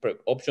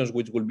options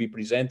which will be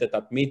presented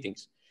at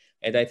meetings.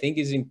 And I think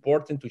it's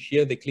important to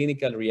hear the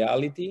clinical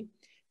reality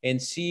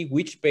and see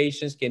which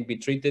patients can be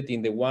treated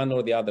in the one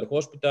or the other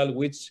hospital,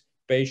 which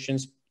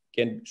patients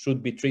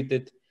should be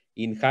treated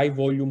in high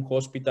volume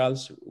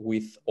hospitals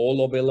with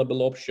all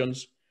available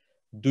options.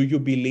 Do you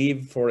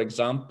believe, for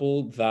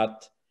example,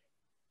 that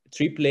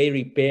AAA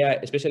repair,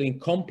 especially in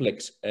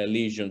complex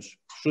lesions,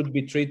 should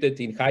be treated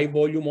in high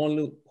volume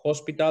only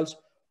hospitals,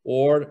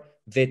 or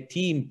the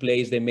team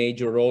plays the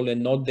major role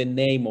and not the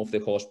name of the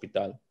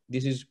hospital?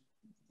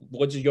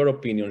 What is your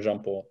opinion,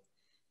 Jean-Paul?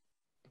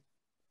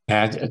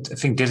 Yeah, I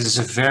think this is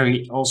a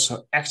very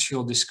also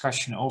actual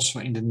discussion also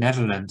in the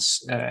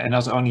Netherlands, and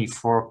not only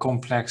for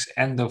complex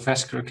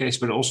endovascular case,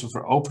 but also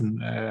for open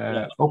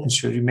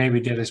surgery. Maybe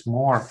that is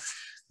more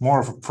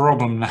of a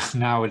problem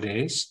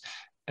nowadays.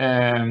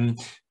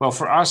 Well,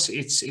 for us,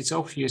 it's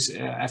obvious.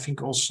 I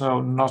think also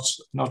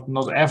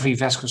not every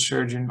vascular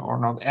surgeon or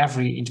not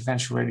every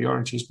interventional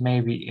radiologist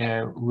maybe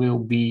will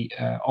be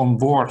on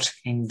board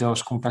in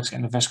those complex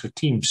endovascular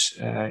teams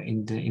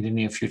in the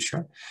near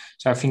future.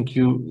 So I think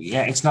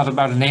it's not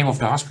about the name of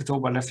the hospital,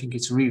 but I think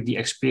it's really the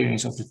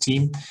experience of the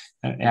team.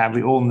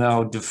 We all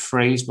know the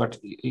phrase, but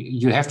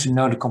you have to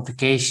know the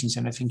complications,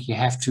 and I think you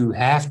have to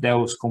have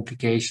those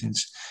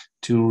complications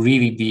to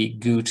really be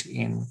good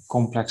in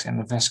complex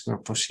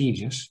endovascular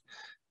procedures,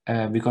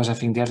 because I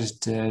think that is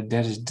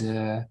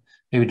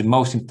maybe the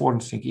most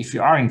important thing. If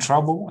you are in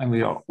trouble, and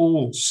we are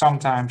all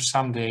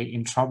someday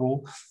in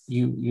trouble,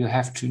 you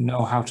have to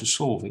know how to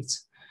solve it,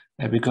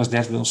 because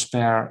that will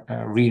spare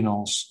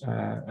renals,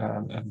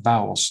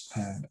 bowels,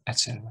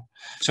 etc.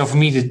 So for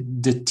me,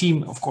 the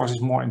team, of course,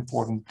 is more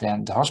important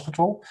than the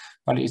hospital,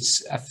 but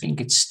I think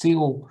it's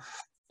still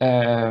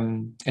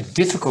a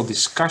difficult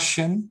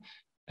discussion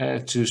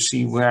to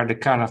see where the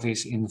cutoff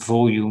is in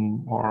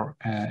volume or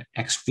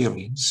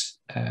experience.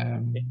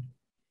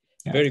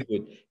 Very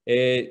good.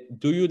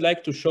 Do you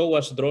like to show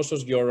us,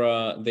 Drosos,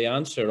 the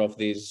answer of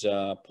this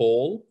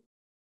poll?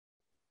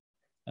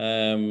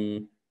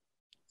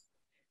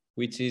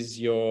 Which is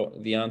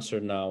the answer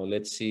now?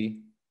 Let's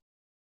see.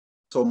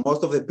 So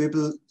most of the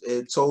people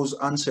chose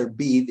answer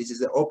B. This is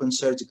the open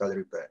surgical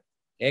repair.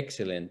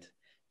 Excellent.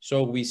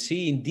 So we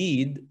see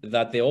indeed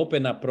that the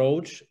open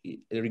approach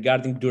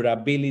regarding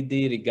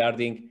durability,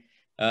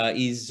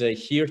 is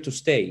here to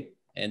stay.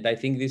 And I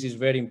think this is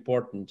very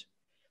important.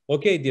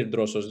 Okay, dear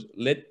Drosos,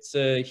 let's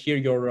hear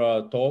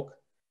your talk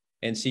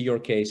and see your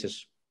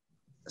cases.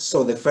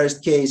 So the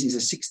first case is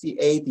a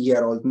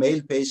 68-year-old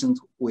male patient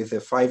with a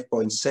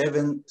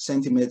 5.7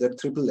 centimeter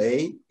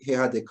AAA. He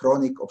had a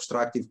chronic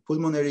obstructive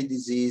pulmonary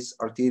disease,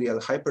 arterial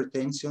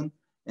hypertension,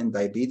 and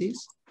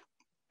diabetes.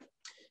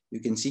 You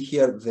can see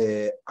here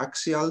the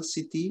axial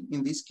CT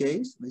in this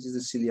case. This is the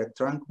celiac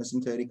trunk,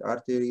 mesenteric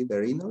artery, the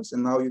renals,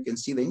 and now you can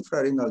see the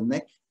infrarenal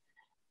neck.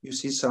 You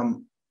see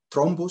some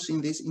thrombus in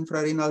this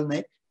infrarenal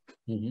neck,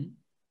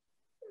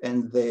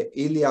 and the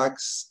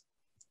iliacs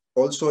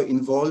also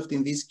involved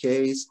in this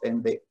case,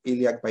 and the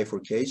iliac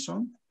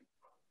bifurcation.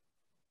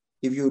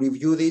 If you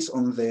review this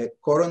on the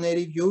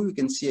coronary view, you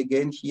can see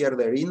again here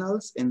the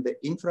renals and the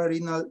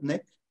infrarenal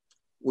neck,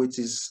 which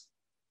is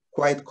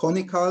quite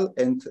conical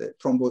and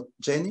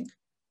thrombogenic.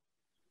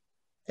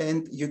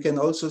 And you can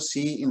also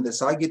see in the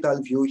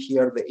sagittal view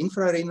here the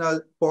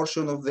infrarenal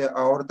portion of the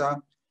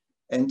aorta,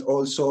 and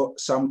also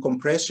some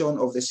compression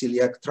of the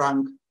celiac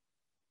trunk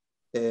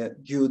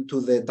due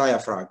to the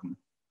diaphragm.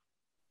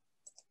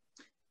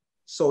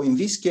 So in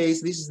this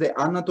case, this is the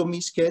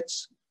anatomy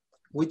sketch,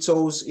 which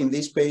shows in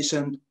this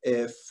patient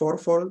a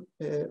 4-fold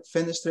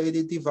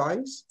fenestrated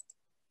device,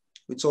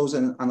 which shows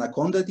an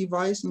anaconda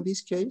device in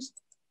this case.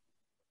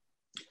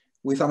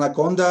 With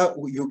anaconda,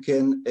 you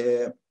can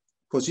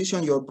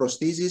position your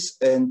prosthesis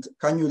and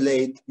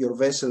cannulate your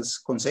vessels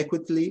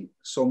consecutively.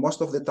 So most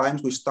of the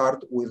times we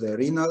start with the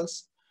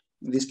renals,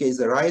 in this case,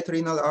 the right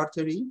renal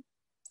artery.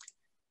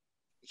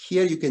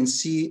 Here you can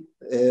see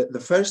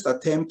the first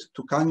attempt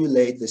to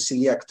cannulate the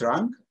celiac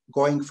trunk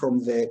going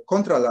from the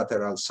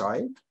contralateral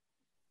side.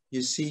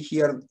 You see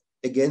here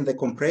again the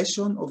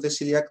compression of the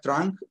celiac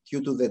trunk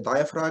due to the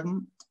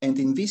diaphragm. And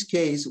in this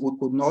case, we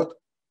could not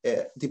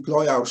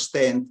deploy our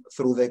stent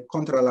through the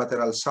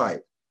contralateral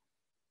side.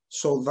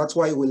 So that's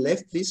why we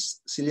left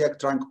this celiac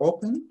trunk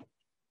open.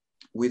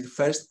 We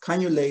first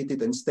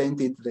cannulated and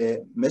stented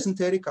the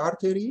mesenteric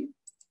artery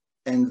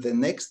and the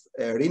next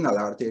renal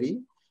artery.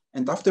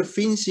 And after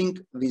finishing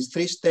these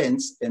 3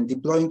 stents and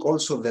deploying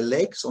also the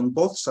legs on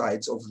both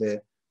sides of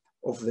the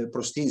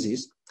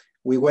prosthesis,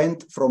 we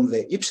went from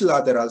the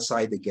ipsilateral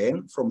side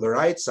again, from the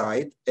right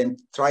side,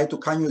 and tried to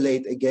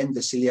cannulate again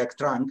the celiac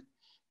trunk.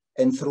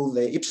 And through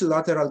the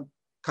ipsilateral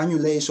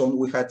cannulation,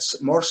 we had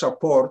more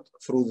support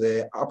through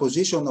the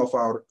apposition of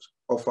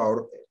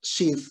our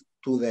sheath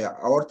to the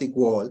aortic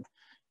wall,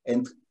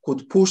 and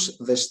could push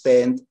the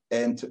stent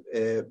and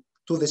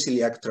to the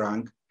celiac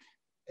trunk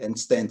and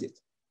stent it.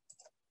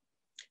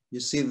 You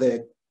see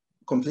the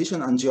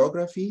completion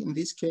angiography in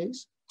this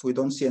case. We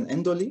don't see an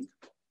endoleak.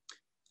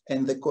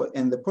 And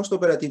the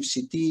postoperative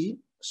CT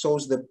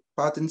shows the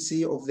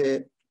patency of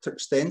the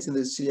stents in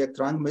the celiac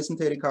trunk,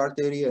 mesenteric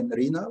artery, and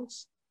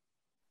renals.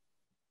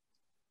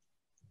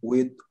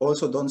 We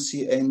also don't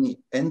see any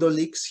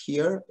endoleaks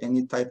here,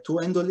 any type 2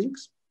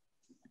 endoleaks.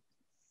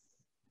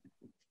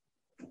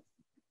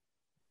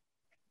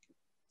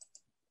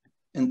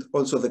 And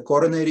also the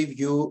coronary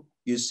view,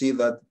 you see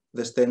that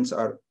the stents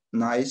are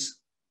nice.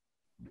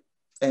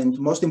 And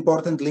most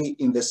importantly,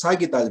 in the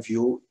sagittal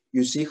view,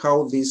 you see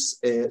how this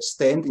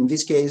stent, in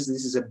this case,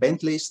 this is a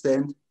Bentley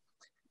stent,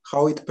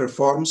 how it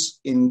performs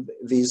in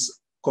this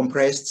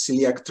compressed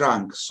celiac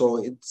trunk.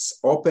 So it's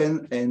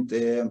open, and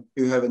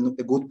you have a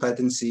good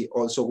patency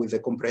also with the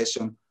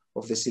compression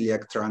of the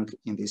celiac trunk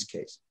in this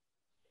case.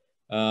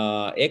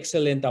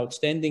 Excellent,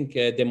 outstanding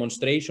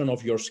demonstration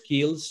of your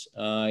skills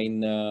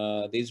in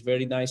this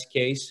very nice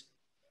case.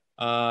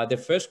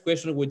 The first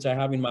question which I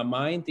have in my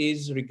mind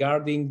is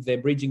regarding the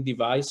bridging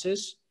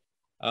devices.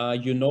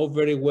 You know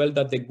very well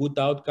that the good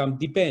outcome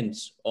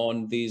depends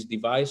on these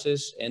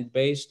devices, and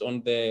based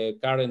on the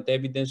current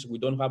evidence, we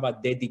don't have a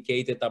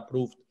dedicated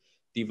approved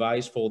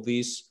device for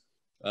this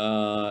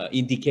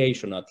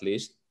indication, at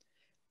least.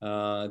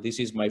 This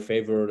is my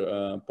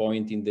favorite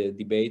point in the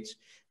debates.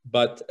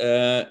 But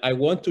I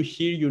want to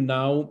hear you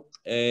now,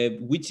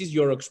 which is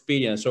your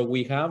experience? So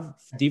we have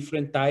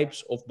different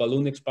types of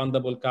balloon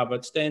expandable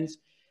covered stents.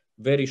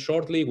 Very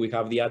shortly, we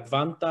have the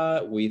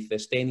Advanta with the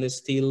stainless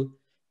steel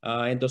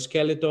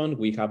endoskeleton.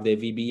 We have the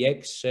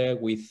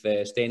VBX with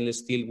stainless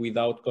steel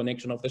without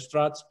connection of the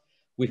struts.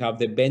 We have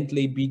the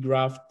Bentley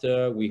B-Graft.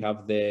 We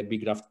have the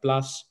B-Graft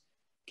Plus.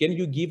 Can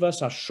you give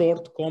us a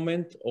short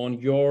comment on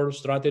your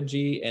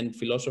strategy and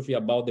philosophy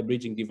about the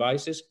bridging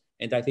devices?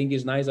 And I think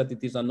it's nice that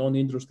it is a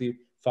non-industry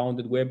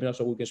founded webinar,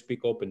 so we can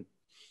speak open.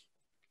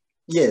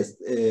 Yes,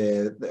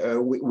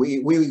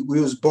 we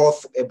use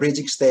both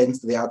bridging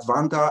stents, the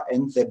Advanta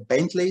and the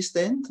Bentley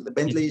stent. The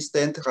Bentley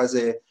stent has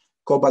a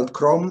cobalt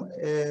chrome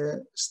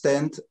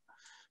stent,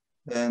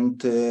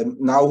 and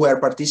now we are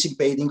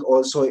participating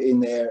also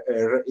in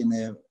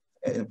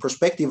a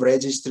prospective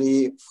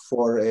registry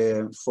for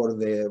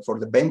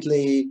the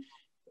Bentley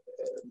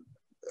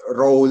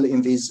role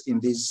in these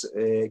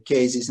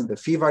cases, in the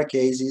FEVAR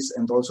cases,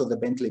 and also the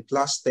Bentley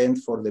Plus stent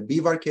for the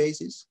BVAR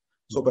cases.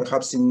 So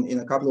perhaps in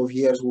a couple of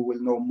years, we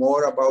will know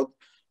more about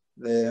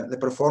the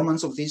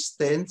performance of these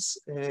stents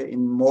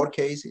in more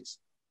cases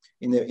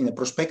in a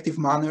prospective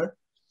manner.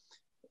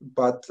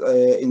 But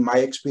in my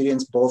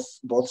experience, both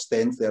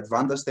stents, the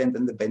Advanta stent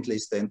and the Bentley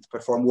stent,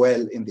 perform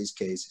well in these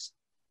cases.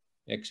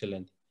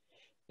 Excellent.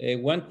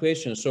 One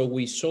question. So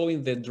we saw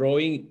in the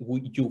drawing,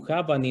 you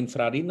have an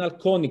infrarenal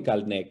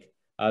conical neck,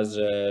 as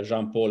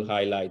Jean-Paul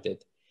highlighted.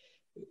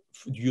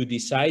 You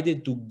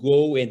decided to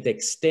go and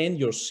extend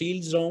your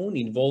seal zone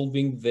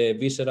involving the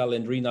visceral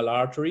and renal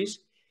arteries.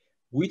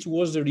 Which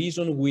was the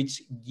reason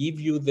which gave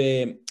you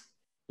the,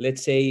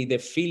 let's say, the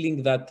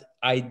feeling that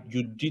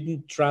you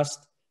didn't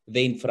trust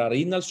the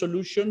infrarenal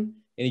solution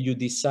and you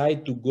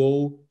decide to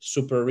go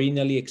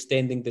suprarenally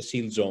extending the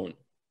seal zone?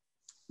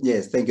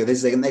 Yes, thank you.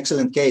 This is an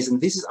excellent case.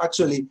 And this is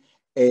actually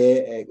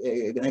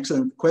an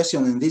excellent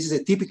question. And this is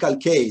a typical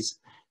case,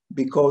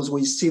 because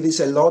we see this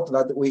a lot,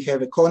 that we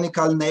have a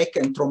conical neck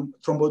and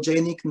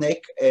thrombogenic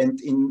neck. And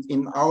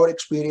in our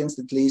experience,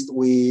 at least,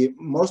 we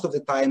most of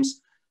the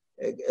times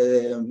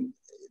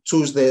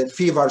choose the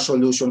FEVAR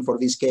solution for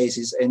these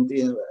cases. And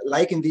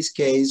like in this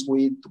case,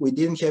 we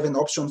didn't have an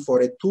option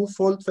for a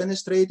two-fold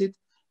fenestrated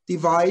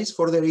device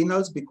for the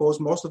renals, because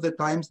most of the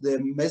times the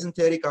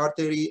mesenteric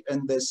artery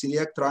and the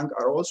celiac trunk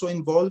are also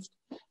involved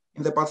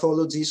in the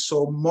pathology.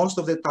 So most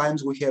of the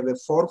times we have a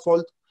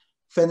four-fold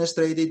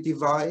fenestrated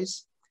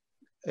device.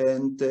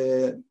 And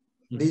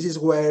this is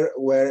where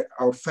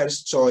our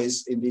first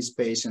choice in this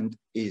patient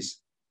is.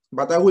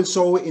 But I will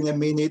show in a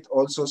minute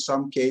also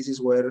some cases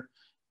where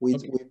we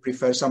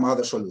prefer some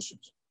other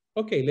solutions.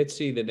 Okay, let's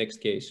see the next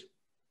case.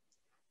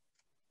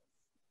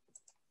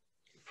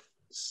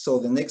 So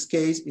the next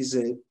case is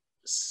a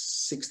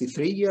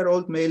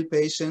 63-year-old male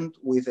patient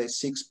with a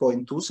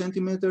 6.2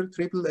 centimeter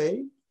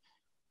AAA.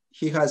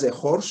 He has a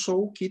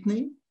horseshoe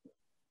kidney.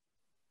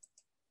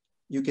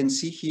 You can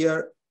see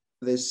here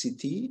the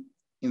CT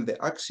in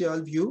the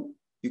axial view.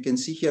 You can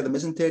see here the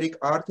mesenteric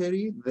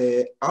artery,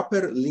 the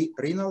upper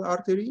renal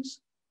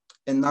arteries,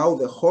 and now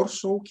the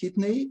horseshoe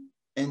kidney.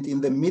 And in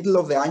the middle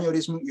of the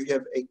aneurysm, you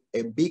have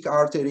a big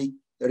artery,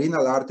 the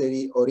renal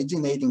artery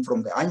originating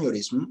from the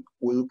aneurysm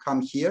will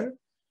come here.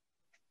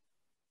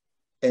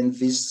 And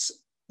this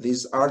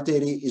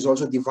artery is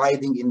also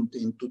dividing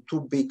into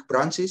two big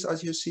branches,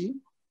 as you see.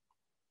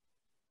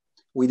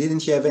 We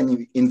didn't have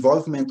any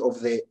involvement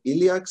of the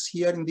iliacs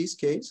here in this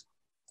case.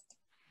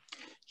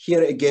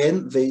 Here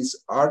again, there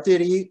is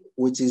artery,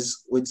 which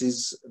is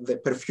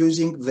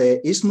perfusing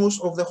the isthmus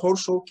of the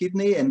horseshoe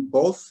kidney and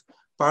both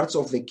parts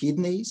of the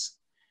kidneys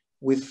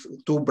with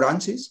two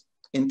branches.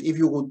 And if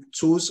you would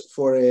choose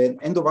for an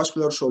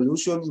endovascular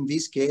solution, in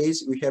this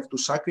case, we have to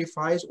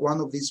sacrifice one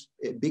of these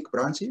big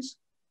branches.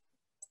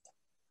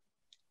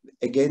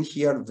 Again,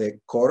 here,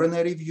 the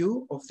coronary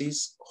view of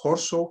this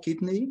horseshoe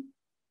kidney,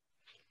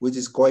 which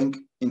is going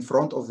in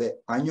front of the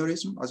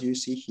aneurysm, as you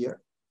see here.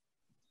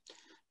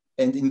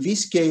 And in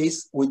this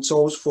case, we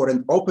chose for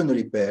an open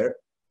repair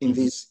in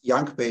this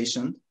young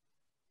patient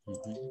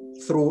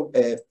through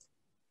a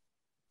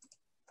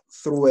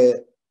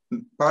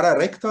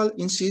pararectal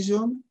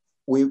incision.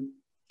 We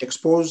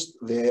exposed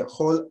the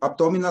whole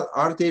abdominal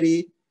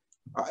artery,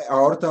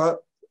 aorta,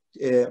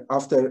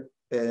 after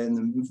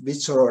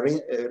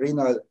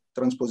visceral-renal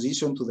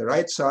transposition to the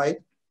right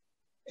side.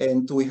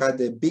 And we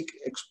had a big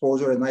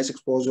exposure, a nice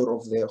exposure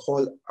of the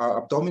whole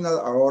abdominal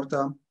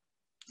aorta.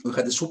 We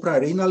had a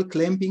suprarenal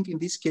clamping in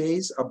this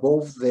case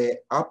above the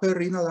upper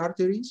renal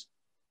arteries.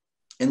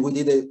 And we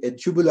did a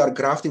tubular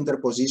graft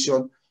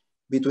interposition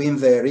between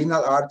the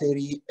renal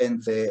artery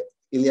and the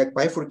iliac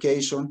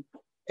bifurcation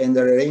and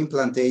the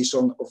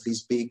reimplantation of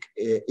this big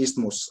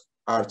isthmus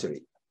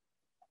artery.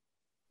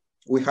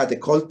 We had a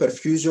cold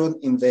perfusion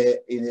in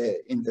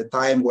the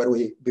time where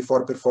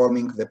before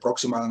performing the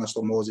proximal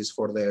anastomosis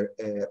for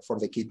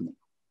the kidney.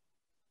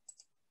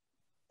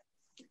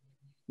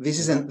 This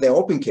is the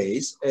open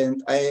case,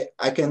 and I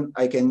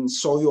can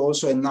show you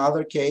also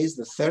another case,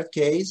 the third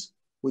case,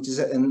 which is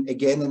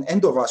again an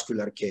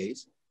endovascular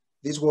case.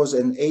 This was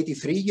an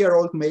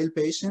 83-year-old male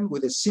patient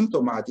with a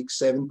symptomatic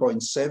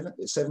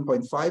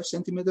 7.5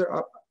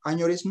 centimeter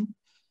aneurysm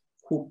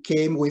who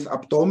came with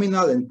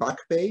abdominal and back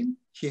pain.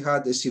 He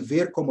had a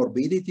severe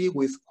comorbidity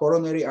with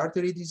coronary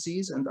artery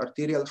disease and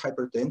arterial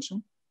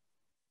hypertension.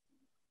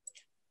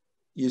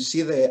 You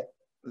see the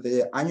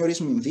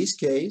aneurysm in this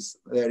case,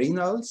 the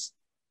renals.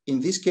 In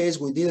this case,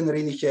 we didn't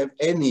really have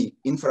any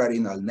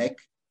infrarenal neck,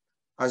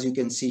 as you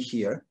can see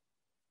here.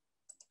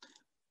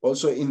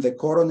 Also in the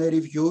coronary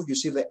view, you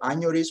see the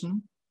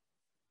aneurysm.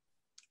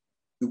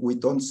 We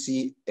don't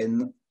see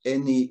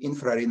any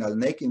infrarenal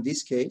neck in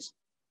this case.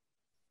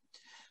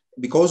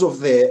 Because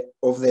of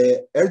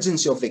the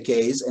urgency of the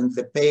case and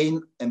the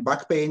pain and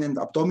back pain and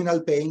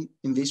abdominal pain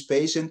in this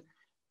patient,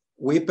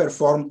 we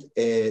performed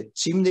a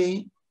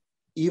chimney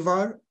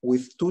EVAR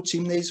with two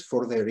chimneys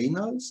for the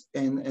renals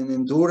and an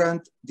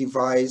endurant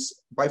device,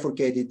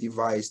 bifurcated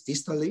device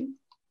distally.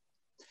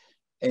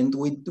 And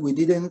we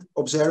didn't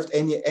observe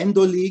any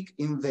endoleak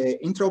in the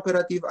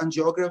intraoperative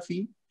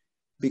angiography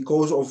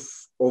because of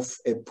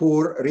a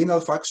poor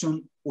renal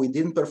function. We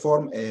didn't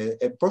perform a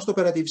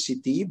postoperative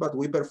CT, but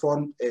we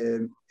performed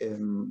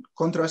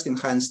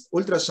contrast-enhanced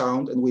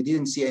ultrasound, and we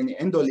didn't see any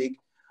endoleak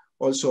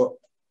also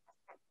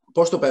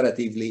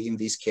postoperatively in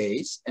this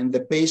case. And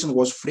the patient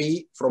was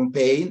free from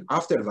pain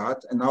after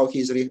that, and now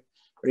he's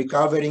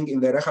recovering in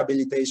the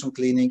rehabilitation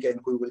clinic,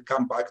 and he will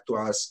come back to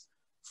us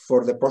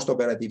for the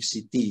postoperative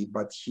CT,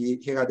 but he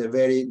had a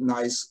very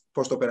nice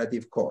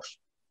postoperative course.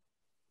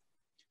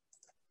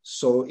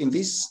 So in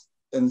this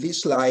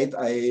slide,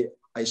 I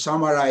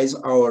summarize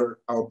our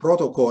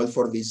protocol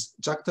for these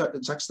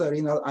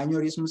juxtarenal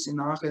aneurysms in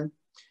Aachen.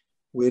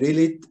 We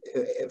really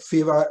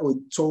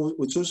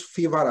we choose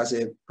fever as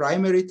a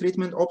primary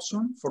treatment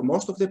option for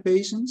most of the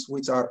patients,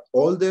 which are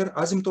older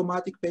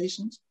asymptomatic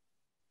patients.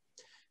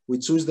 We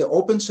choose the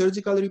open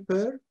surgical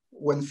repair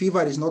when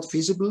fever is not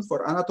feasible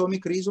for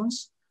anatomic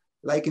reasons,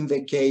 like in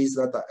the case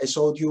that I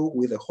showed you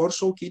with the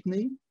horseshoe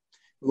kidney.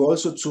 We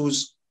also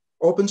choose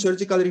open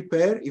surgical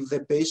repair if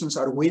the patients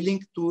are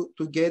willing to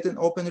get an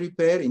open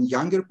repair in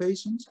younger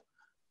patients.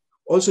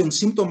 Also in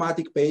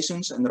symptomatic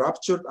patients and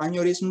ruptured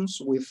aneurysms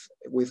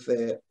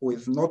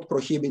with not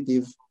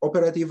prohibitive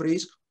operative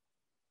risk.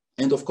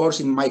 And of course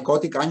in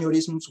mycotic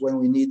aneurysms when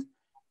we need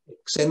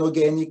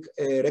xenogenic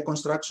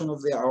reconstruction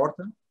of the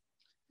aorta.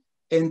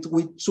 And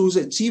we choose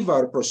a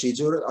TIVAR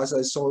procedure, as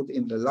I showed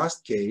in the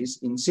last case,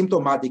 in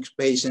symptomatic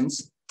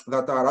patients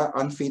that are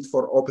unfit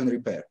for open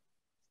repair.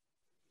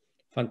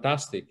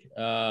 Fantastic.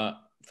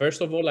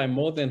 First of all, I'm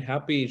more than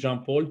happy,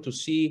 Jean-Paul, to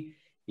see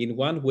in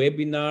one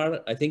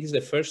webinar, I think it's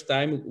the first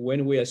time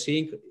when we are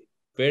seeing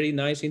very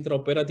nice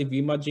intraoperative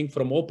imaging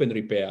from open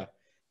repair.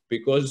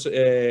 Because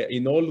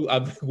in all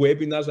other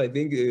webinars, I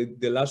think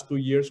the last 2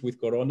 years with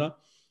Corona,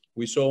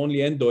 we saw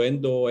only endo,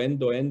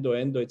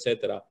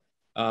 etc.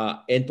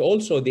 And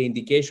also the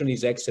indication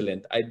is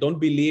excellent. I don't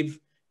believe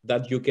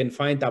that you can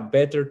find a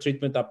better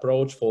treatment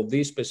approach for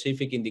this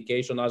specific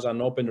indication as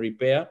an open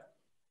repair.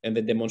 And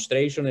the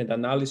demonstration and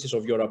analysis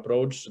of your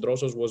approach,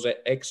 Drosos, was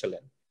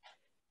excellent.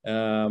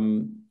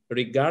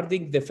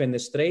 Regarding the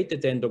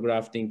fenestrated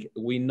endografting,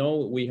 we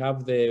know we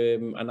have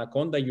the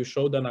Anaconda. You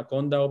showed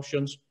Anaconda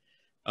options.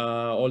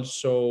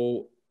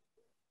 Also,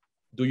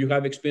 do you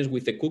have experience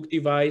with the Cook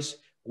device?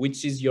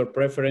 Which is your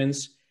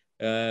preference?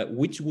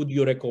 Which would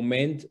you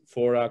recommend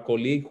for a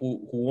colleague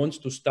who wants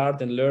to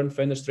start and learn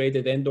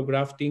fenestrated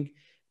endografting?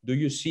 Do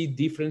you see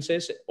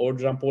differences? Or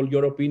Jean-Paul,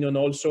 your opinion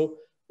also?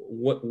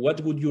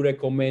 What would you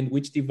recommend?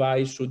 Which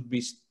device should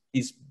be,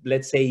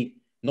 let's say,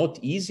 not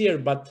easier,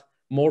 but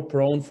more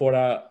prone for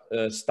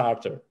a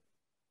starter?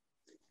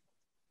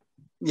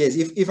 Yes,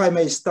 if I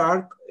may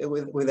start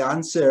with the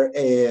answer,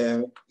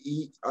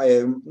 we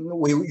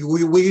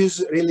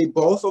use really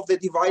both of the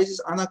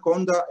devices,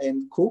 Anaconda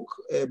and Cook.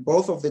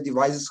 Both of the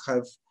devices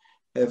have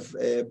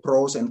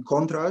pros and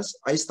contras.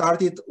 I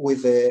started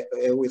with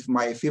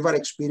my fever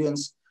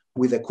experience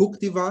with the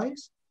Cook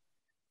device.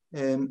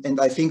 And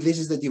I think this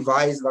is the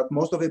device that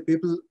most of the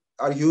people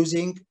are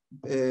using.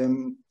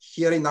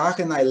 Here in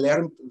Aachen, I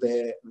learned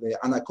the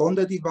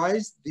Anaconda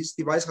device. This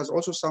device has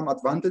also some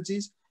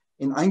advantages.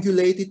 In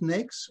angulated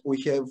necks,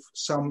 you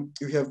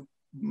have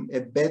a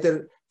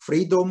better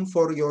freedom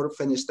for your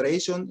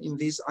fenestration. In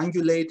these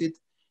angulated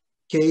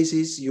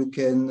cases,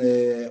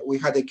 we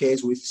had a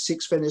case with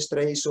 6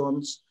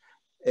 fenestrations.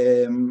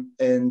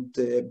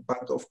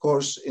 But of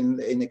course,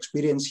 in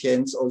experienced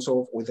hands,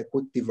 also with a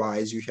good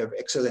device, you have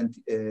excellent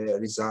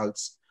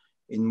results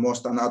in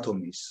most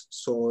anatomies.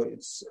 So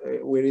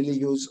we really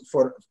use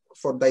for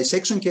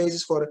dissection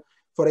cases,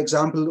 for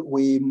example,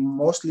 we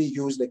mostly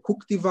use the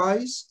Cook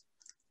device,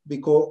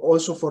 because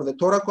also for the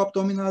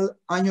thoracoabdominal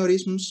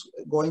aneurysms,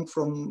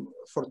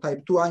 for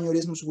type 2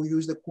 aneurysms, we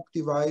use the Cook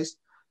device.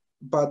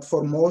 But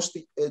for most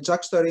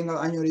juxtarenal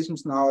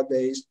aneurysms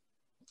nowadays,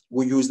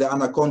 we use the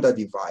Anaconda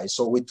device.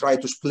 So we try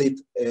to split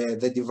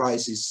the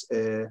devices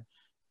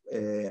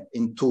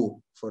in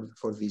 2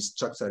 for these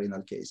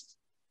juxtarenal cases.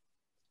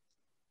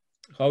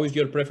 How is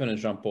your preference,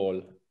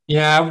 Jean-Paul?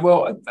 Yeah,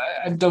 well,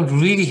 I don't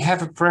really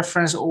have a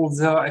preference,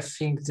 although I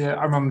think the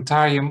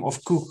armamentarium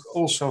of Cook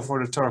also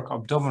for the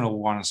thoracoabdominal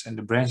ones and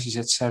the branches,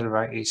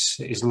 etc.,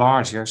 is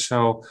larger.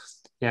 So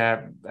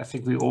yeah, I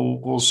think we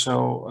all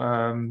also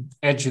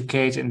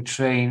educate and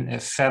train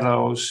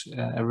fellows,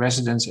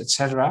 residents,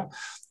 etc.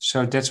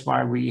 So that's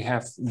why we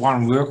have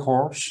one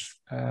workhorse,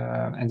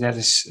 and that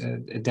is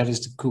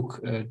the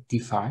Cook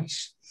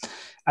device.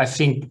 I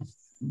think,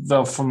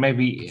 well, for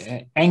maybe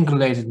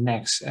angulated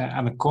necks,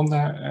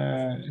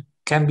 Anaconda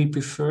can be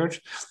preferred.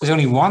 There's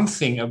only one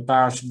thing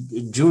about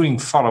during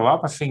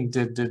follow-up. I think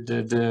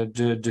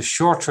the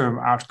short-term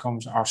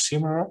outcomes are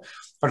similar,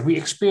 but we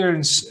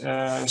experience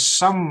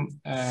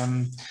some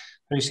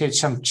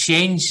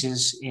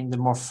changes in the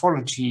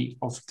morphology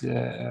of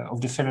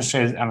the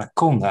fenestrated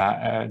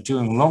Anaconda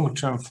during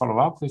longer-term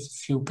follow-up with a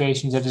few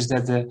patients. That is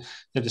that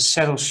the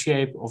saddle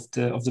shape of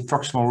the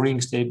proximal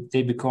rings,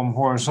 they become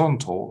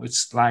horizontal.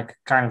 It's like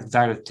kind of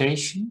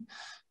dilatation.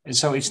 And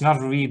so it's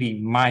not really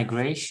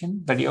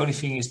migration, but the only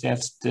thing is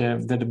that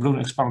the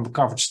balloon expandable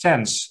covered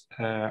stents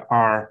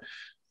are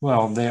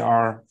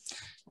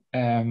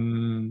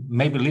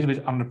maybe a little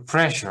bit under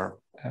pressure.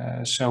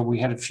 So we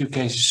had a few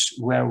cases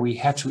where we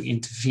had to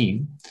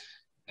intervene.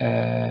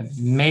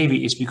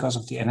 Maybe it's because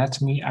of the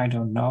anatomy, I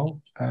don't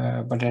know.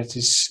 But that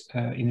is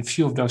in a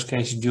few of those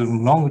cases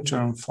during longer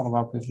term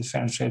follow-up with the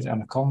fenestrated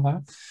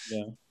Anaconda.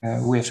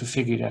 Yeah. We have to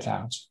figure that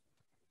out.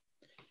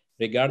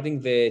 Regarding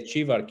the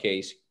Chivar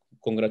case,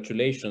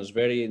 congratulations,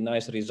 very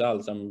nice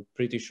results. I'm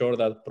pretty sure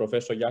that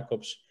Professor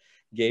Jacobs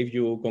gave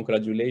you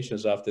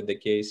congratulations after the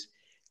case.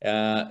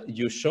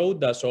 You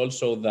showed us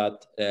also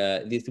that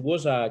this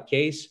was a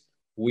case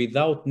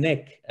without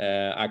neck,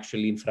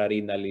 actually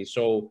infrarenally.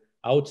 So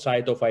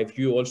outside of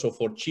IVU also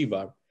for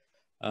Chivar,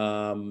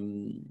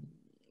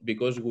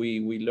 because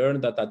we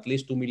learned that at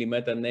least 2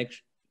 millimeter neck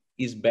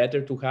is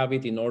better to have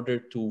it in order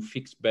to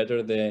fix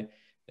better the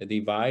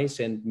device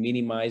and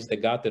minimize the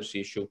gutters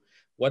issue.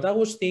 What I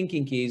was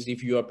thinking is,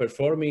 if you are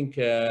performing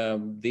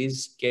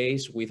this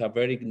case with a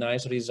very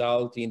nice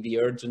result in the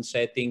urgent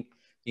setting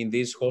in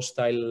this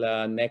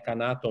hostile neck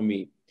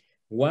anatomy,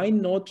 why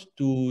not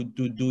to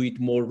do it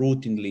more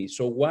routinely?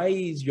 So why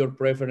is your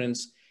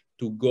preference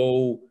to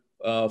go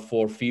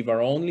for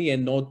fever only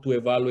and not to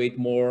evaluate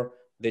more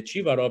the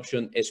Chivar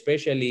option,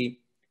 especially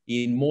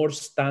in more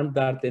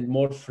standard and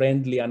more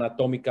friendly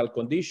anatomical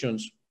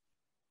conditions?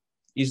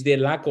 Is there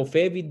lack of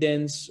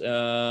evidence?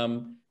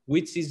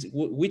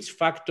 Which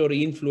factor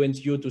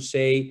influenced you to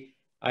say,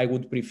 I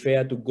would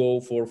prefer to go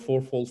for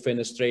 4-fold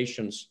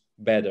fenestrations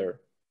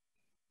better?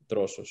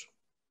 Drosos?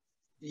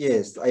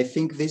 Yes, I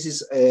think this is,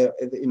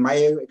 in my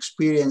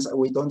experience,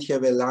 we don't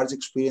have a large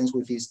experience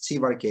with these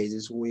CIVAR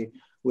cases. We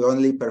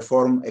only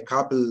perform a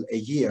couple a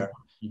year,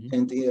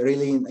 and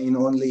really in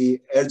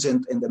only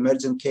urgent and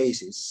emergent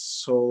cases.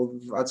 So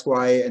that's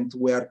why, and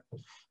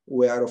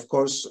we are of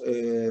course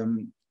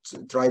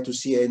try to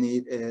see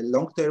any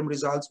long-term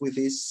results with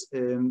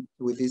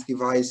these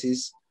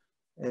devices,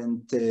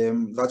 and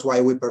that's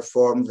why we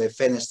perform the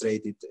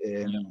fenestrated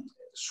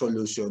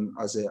solution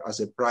as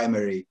a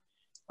primary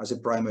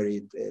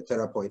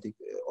therapeutic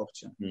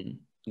option.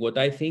 What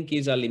I think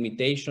is a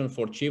limitation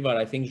for CIVAR,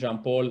 I think,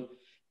 Jean-Paul,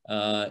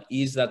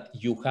 is that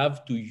you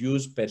have to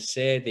use per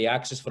se the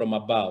access from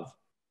above.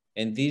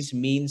 And this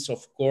means,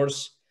 of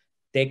course,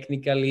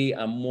 technically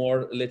a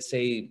more, let's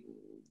say,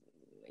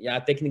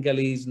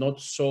 technically it's not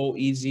so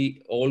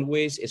easy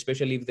always,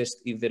 especially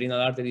if the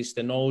renal artery is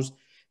stenosed.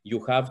 You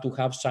have to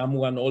have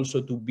someone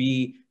also to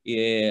be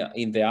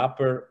in the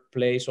upper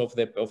place of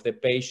the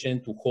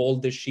patient to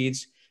hold the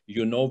sheaths.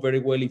 You know very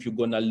well if you're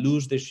going to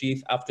lose the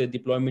sheath after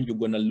deployment, you're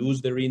going to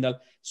lose the renal.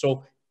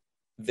 So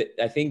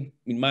I think,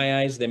 in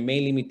my eyes, the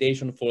main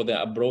limitation for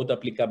the broad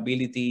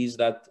applicability is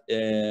that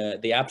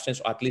the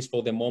absence, at least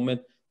for the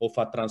moment, of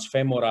a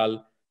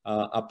transfemoral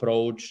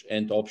approach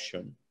and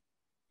option.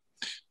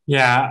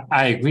 Yeah,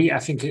 I agree. I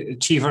think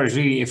CIVAR is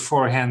really a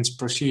forehand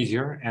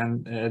procedure,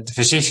 and the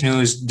physician who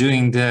is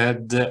doing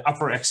the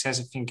upper access,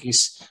 I think,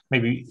 is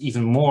maybe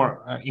even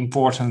more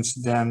important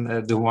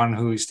than the one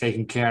who is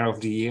taking care of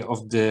the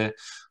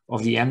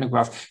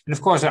endograft. And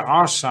of course, there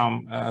are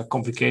some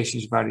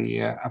complications by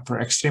the upper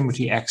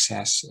extremity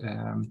access,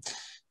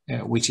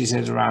 which is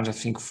at around, I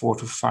think, 4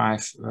 to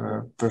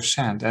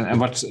 5%. And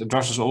what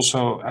Drosos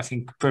also, I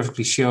think,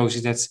 perfectly shows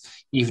is that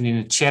even in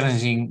a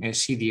challenging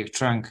celiac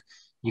trunk,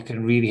 you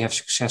can really have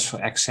successful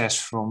access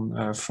from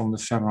the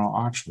femoral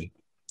artery.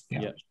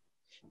 Yeah. Yes.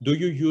 Do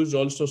you use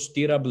also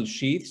steerable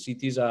sheaths?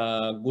 It is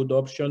a good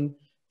option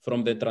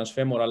from the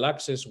transfemoral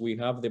access. We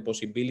have the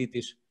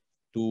possibilities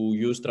to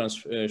use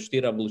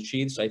steerable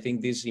sheaths. I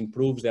think this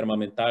improves the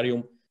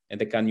armamentarium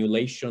and the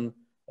cannulation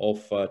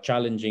of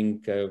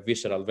challenging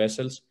visceral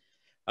vessels.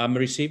 I'm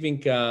receiving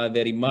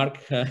the remark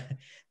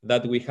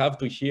that we have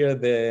to hear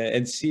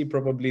and see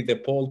probably the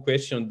poll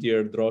question,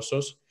 dear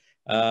Drosos.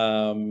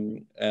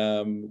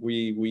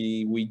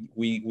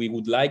 We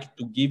would like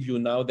to give you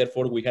now,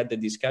 therefore we had the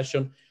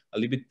discussion, a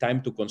little bit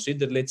time to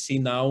consider. Let's see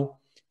now,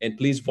 and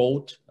please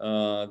vote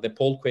the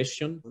poll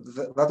question.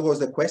 That was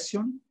the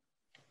question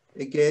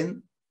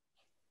again.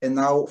 And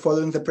now,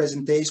 following the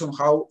presentation,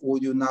 how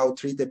would you now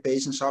treat a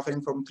patient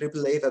suffering from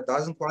AAA that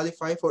doesn't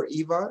qualify for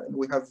EVAR? And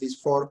we have these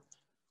 4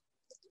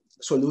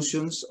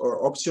 solutions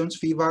or options: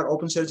 FEVAR,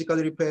 open surgical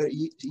repair,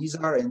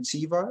 ESAR, and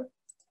CIVAR.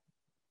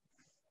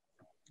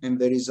 And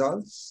the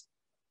results?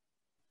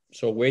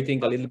 So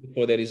waiting a little bit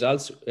for the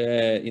results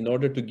in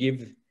order to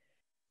give,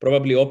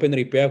 probably open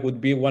repair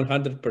would be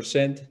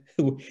 100%.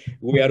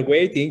 We are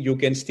waiting. You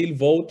can still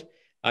vote.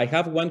 I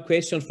have one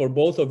question for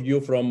both of you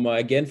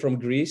again from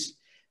Greece.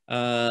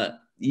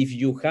 If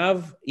you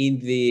have in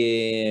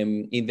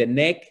the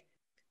neck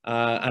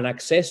an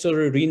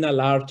accessory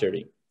renal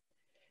artery,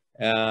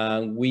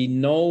 we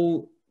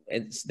know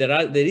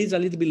there is a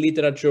little bit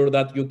literature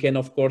that you can,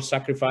 of course,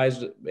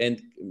 sacrifice,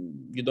 and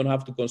you don't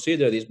have to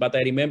consider this. But I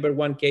remember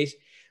one case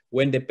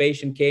when the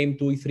patient came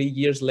 2 or 3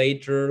 years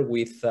later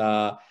with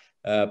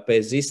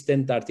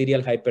persistent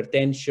arterial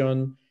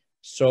hypertension.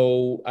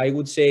 So I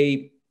would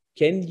say,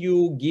 can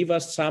you give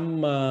us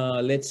some,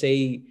 let's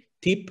say,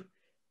 tip?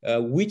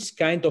 Which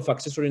kind of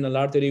accessory renal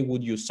artery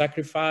would you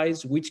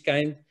sacrifice? Which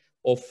kind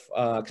of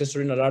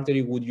accessory renal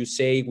artery would you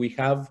say we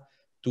have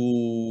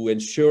to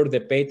ensure the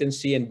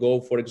patency and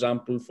go, for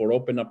example, for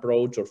open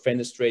approach or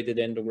fenestrated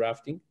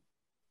endografting?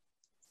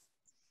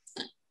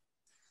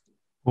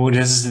 Oh,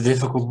 this is a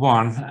difficult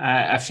one.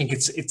 I think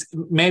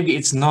maybe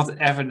it's not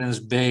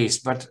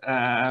evidence-based, but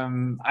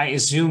I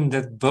assume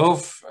that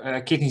both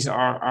kidneys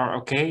are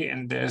okay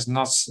and there's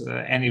not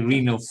any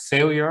renal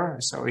failure.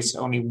 So it's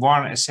only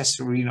one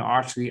accessory renal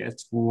artery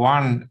at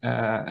one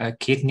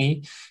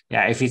kidney.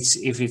 Yeah, if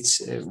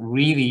it's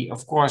really,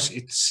 of course,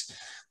 it's.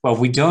 Well,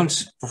 we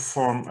don't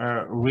perform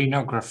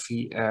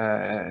renography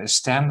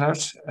standard,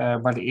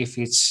 but if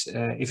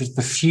it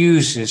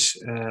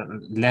perfuses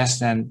less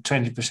than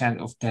 20%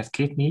 of that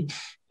kidney,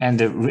 and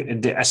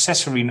the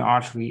accessory renal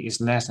artery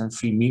is less than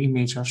 3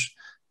 millimeters,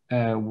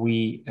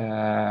 we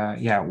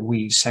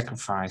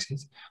sacrifice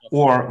it.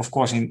 Or, of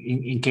course,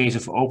 in case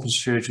of open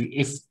surgery,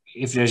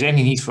 if there's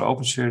any need for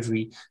open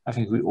surgery, I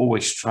think we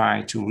always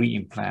try to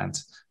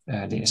reimplant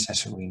the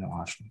accessory renal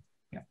artery.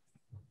 Yeah.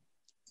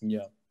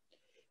 Yeah.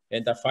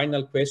 And a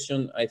final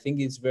question, I think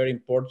it's very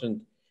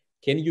important.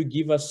 Can you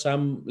give us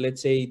some,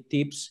 let's say,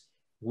 tips?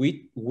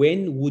 When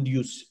would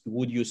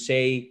you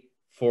say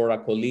for a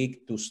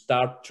colleague to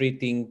start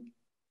treating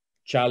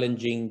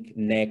challenging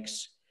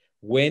necks?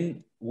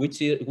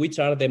 Which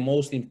are the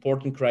most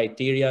important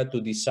criteria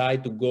to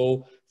decide to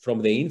go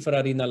from the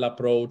infrarenal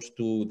approach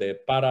to the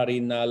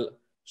pararenal,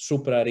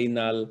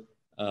 suprarenal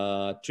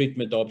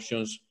treatment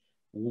options?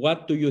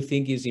 What do you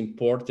think is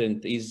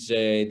important? Is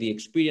the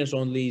experience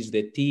only? Is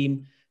the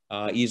team?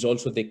 Is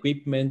also the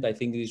equipment? I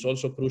think it is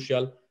also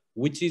crucial.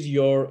 Which is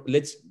your,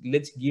 let's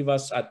give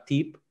us a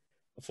tip.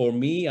 For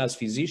me as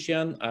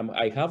physician,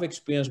 I have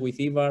experience with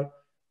EVAR.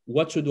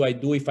 What should I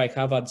do if I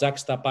have a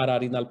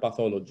juxtapararenal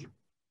pathology?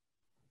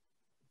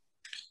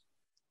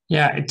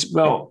 Yeah,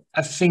 well,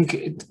 I think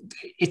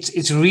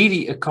it's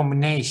really a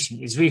combination.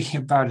 It's really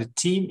about the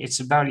team. It's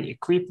about the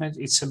equipment.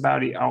 It's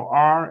about the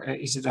OR.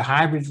 Is it a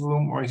hybrid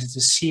room or is it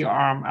a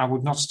C-arm? I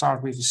would not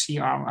start with a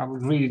C-arm. I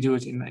would really do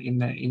it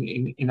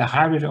in a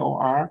hybrid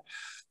OR.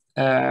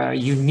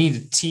 You need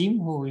a team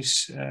who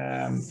is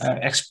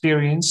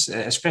experienced,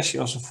 especially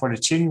also for the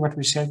chin, what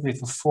we said,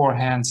 with a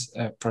forehand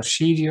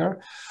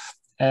procedure.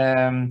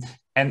 And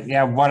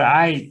yeah, what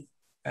I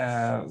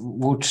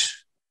would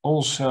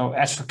also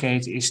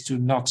advocate is to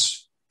not,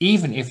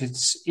 even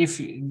if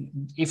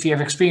you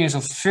have experience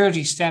of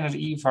 30 standard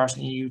EVARs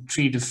and you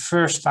treat the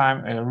first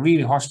time a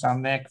really hostile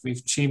neck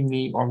with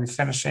chimney or with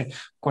fenestration,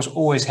 of course,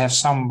 always have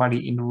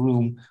somebody in the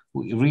room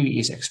who really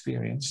is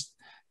experienced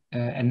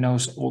and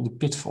knows all the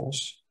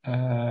pitfalls.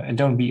 And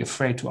don't be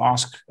afraid to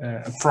ask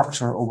a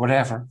proctor or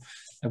whatever.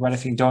 But I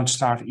think don't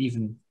start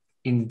even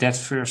in that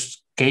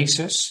first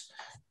cases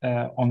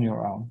on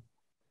your own.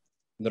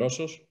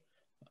 Drossos?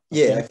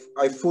 Yeah,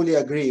 I fully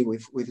agree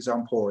with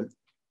Jean-Paul.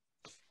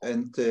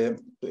 And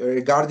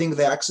regarding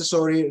the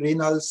accessory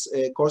renals,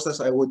 Kostas,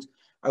 I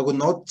would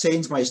not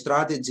change my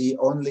strategy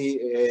only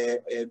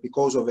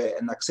because of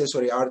an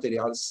accessory artery.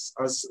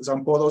 As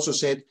Jean-Paul also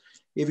said,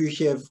 if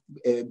you have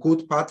a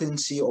good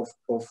patency of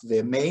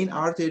the main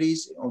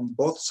arteries on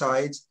both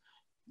sides,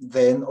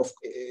 then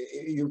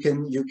you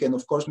can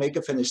of course make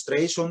a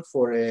fenestration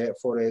for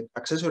a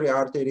accessory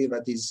artery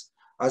that is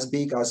as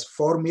big as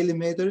 4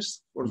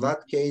 millimeters. For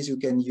that case, you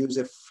can use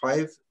a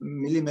 5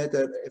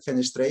 millimeter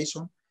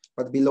fenestration,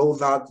 but below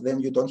that, then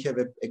you don't have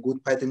a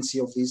good patency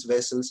of these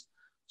vessels.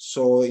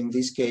 So in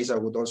this case, I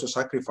would also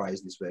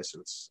sacrifice these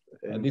vessels.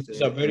 And this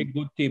is a very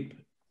good tip.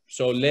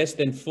 So less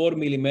than 4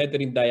 millimeter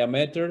in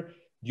diameter,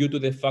 due to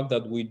the fact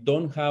that we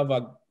don't have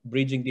a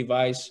bridging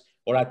device,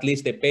 or at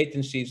least the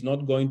patency is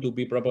not going to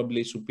be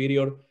probably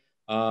superior,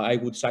 I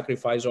would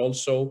sacrifice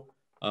also.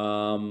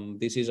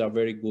 This is a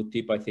very good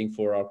tip, I think,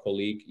 for our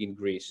colleague in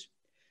Greece.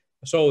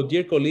 So,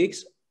 dear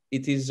colleagues,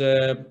 it is,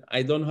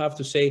 I don't have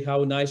to say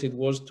how nice it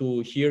was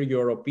to hear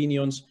your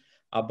opinions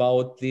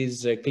about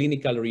this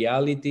clinical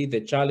reality,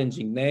 the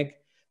challenging neck.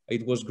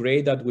 It was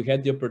great that we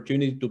had the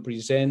opportunity to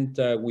present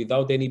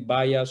without any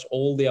bias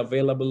all the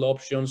available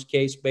options,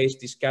 case-based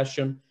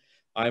discussion.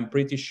 I'm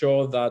pretty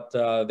sure that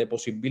the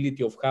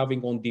possibility of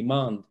having on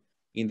demand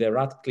in the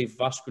Radcliffe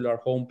Vascular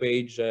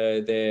homepage,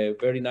 the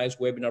very nice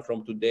webinar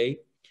from today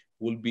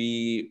will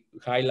be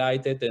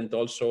highlighted and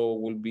also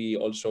will be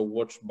also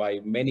watched by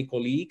many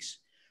colleagues.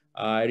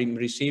 I'm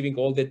receiving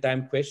all the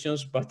time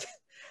questions, but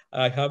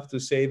I have to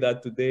say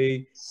that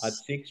today at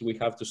 6 we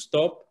have to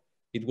stop.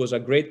 It was a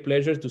great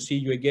pleasure to see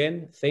you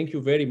again. Thank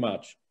you very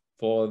much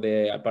for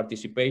the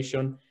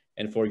participation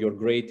and for your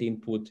great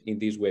input in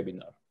this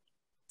webinar.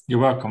 You're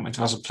welcome. It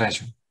was a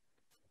pleasure.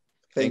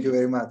 Thank you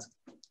very much.